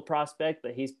high school prospect,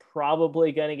 but he's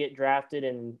probably going to get drafted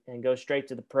and go straight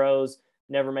to the pros,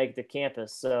 never make the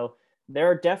campus. So there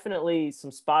are definitely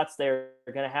some spots they're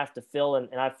going to have to fill,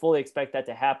 and I fully expect that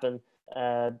to happen.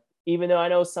 Even though I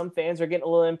know some fans are getting a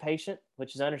little impatient,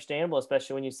 which is understandable,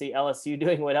 especially when you see LSU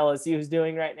doing what LSU is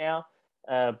doing right now.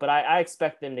 But I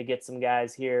expect them to get some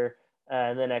guys here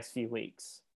in the next few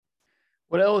weeks.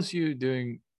 What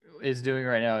LSU is doing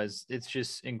right now it's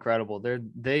just incredible.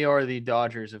 They are the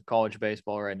Dodgers of college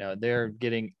baseball right now. They're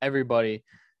getting everybody,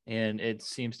 and it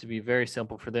seems to be very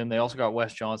simple for them. They also got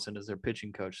Wes Johnson as their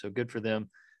pitching coach, so good for them.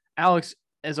 Alex,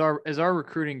 as our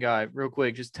recruiting guy, real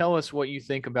quick, just tell us what you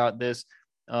think about this.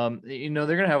 They're going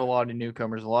to have a lot of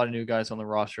newcomers, a lot of new guys on the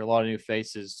roster, a lot of new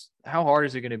faces. How hard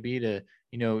is it going to be to,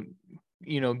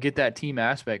 get that team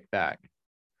aspect back?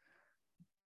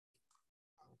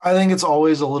 I think it's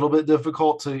always a little bit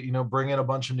difficult to, bring in a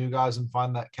bunch of new guys and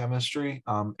find that chemistry.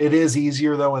 It is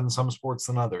easier though in some sports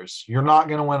than others. You're not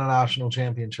going to win a national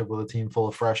championship with a team full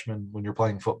of freshmen when you're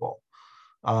playing football.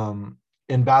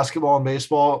 In basketball and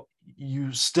baseball,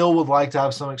 you still would like to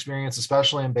have some experience,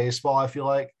 especially in baseball. I feel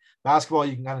like basketball,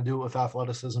 you can kind of do it with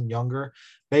athleticism younger.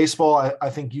 Baseball, I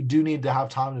think you do need to have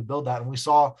time to build that. And we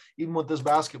saw even with this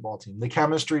basketball team, the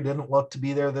chemistry didn't look to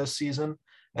be there this season.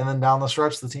 And then down the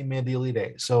stretch, the team made the Elite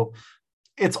Eight. So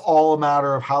it's all a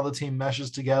matter of how the team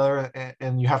meshes together.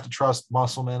 And you have to trust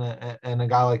Musselman and a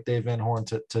guy like Dave Van Horn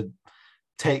to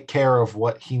take care of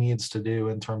what he needs to do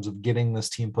in terms of getting this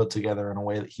team put together in a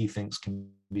way that he thinks can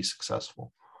be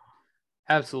successful.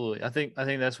 Absolutely. I think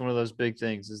that's one of those big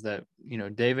things is that,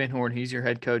 Dave Van Horn, he's your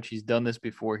head coach. He's done this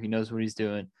before. He knows what he's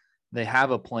doing. They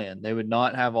have a plan. They would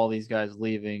not have all these guys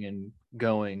leaving and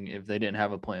going if they didn't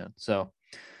have a plan. So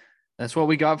that's what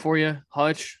we got for you.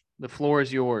 Hutch, the floor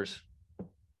is yours.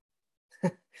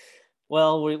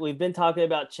 Well, we've been talking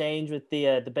about change with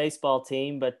the baseball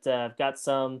team, but I've got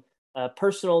some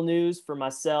personal news for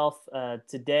myself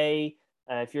today.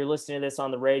 If you're listening to this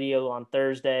on the radio on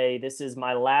Thursday, this is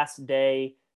my last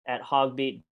day at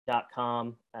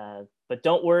hogbeat.com. But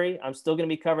don't worry, I'm still going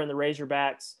to be covering the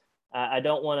Razorbacks. I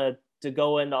don't want to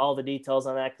go into all the details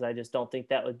on that because I just don't think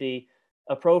that would be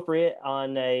appropriate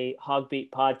on a Hogbeat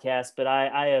podcast. But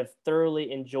I have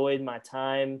thoroughly enjoyed my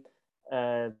time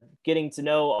getting to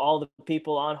know all the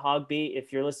people on Hogbeat.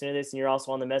 If you're listening to this and you're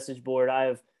also on the message board, I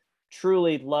have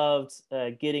truly loved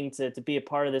getting to be a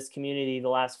part of this community the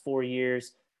last 4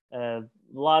 years. A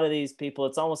lot of these people,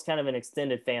 it's almost kind of an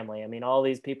extended family. I mean, all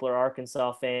these people are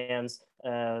Arkansas fans.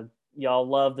 Y'all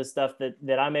love the stuff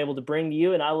that I'm able to bring to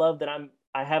you. And I love that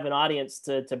I have an audience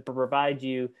to provide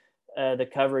you the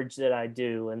coverage that I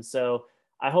do. And so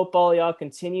I hope all y'all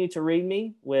continue to read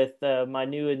me with my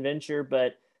new adventure,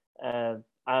 but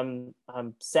I'm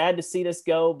sad to see this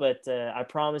go, but I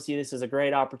promise you this is a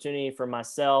great opportunity for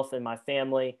myself and my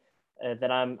family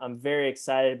that I'm very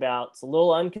excited about. It's a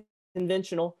little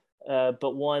unconventional,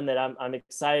 but one that I'm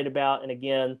excited about. And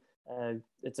again,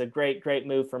 it's a great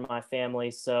move for my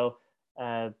family. So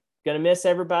going to miss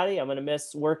everybody. I'm going to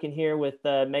miss working here with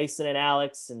Mason and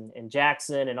Alex and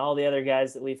Jackson and all the other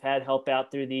guys that we've had help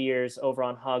out through the years over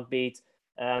on Hogbeat.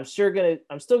 I'm still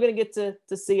gonna get to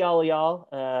see all of y'all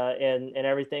and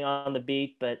everything on the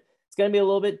beat, but it's gonna be a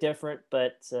little bit different.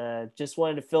 But just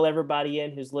wanted to fill everybody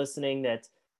in who's listening that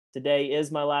today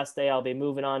is my last day. I'll be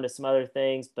moving on to some other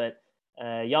things, but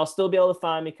y'all still be able to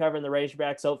find me covering the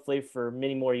Razorbacks hopefully for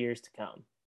many more years to come.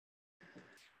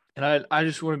 And I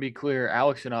just want to be clear.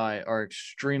 Alex and I are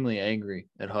extremely angry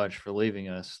at Hutch for leaving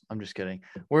us. I'm just kidding.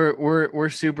 We're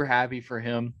super happy for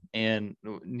him, and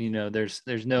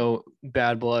there's no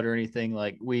bad blood or anything.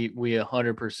 Like we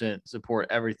 100% support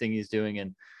everything he's doing,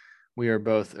 and we are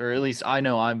both, or at least I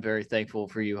know I'm very thankful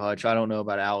for you, Hutch. I don't know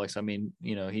about Alex. I mean,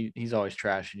 he's always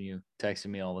trashing you, texting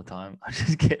me all the time. I'm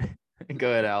just kidding. Go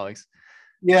ahead, Alex.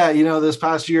 Yeah, this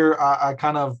past year I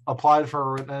kind of applied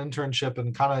for an internship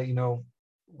and kind of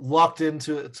lucked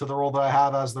into the role that I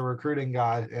have as the recruiting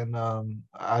guy. And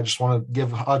I just want to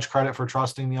give Hutch credit for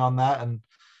trusting me on that. And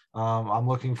I'm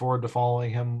looking forward to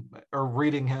following him or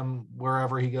reading him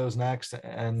wherever he goes next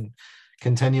and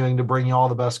continuing to bring you all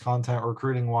the best content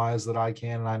recruiting wise that I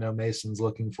can. And I know Mason's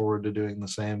looking forward to doing the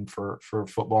same for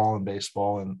football and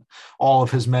baseball and all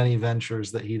of his many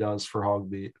ventures that he does for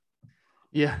Hogbeat.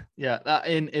 Yeah.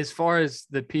 And as far as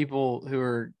the people who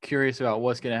are curious about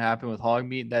what's going to happen with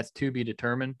Hogbeat, that's to be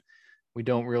determined. We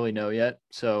don't really know yet.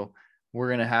 So we're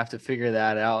going to have to figure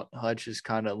that out. Hutch is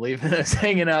kind of leaving us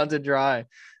hanging out to dry.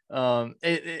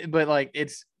 But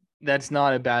that's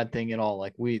not a bad thing at all.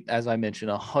 Like we, as I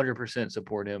mentioned, 100%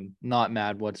 support him, not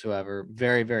mad whatsoever.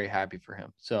 Very, very happy for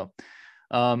him. So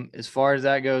as far as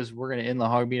that goes, we're going to end the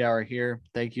Hogbeat Hour here.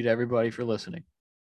 Thank you to everybody for listening.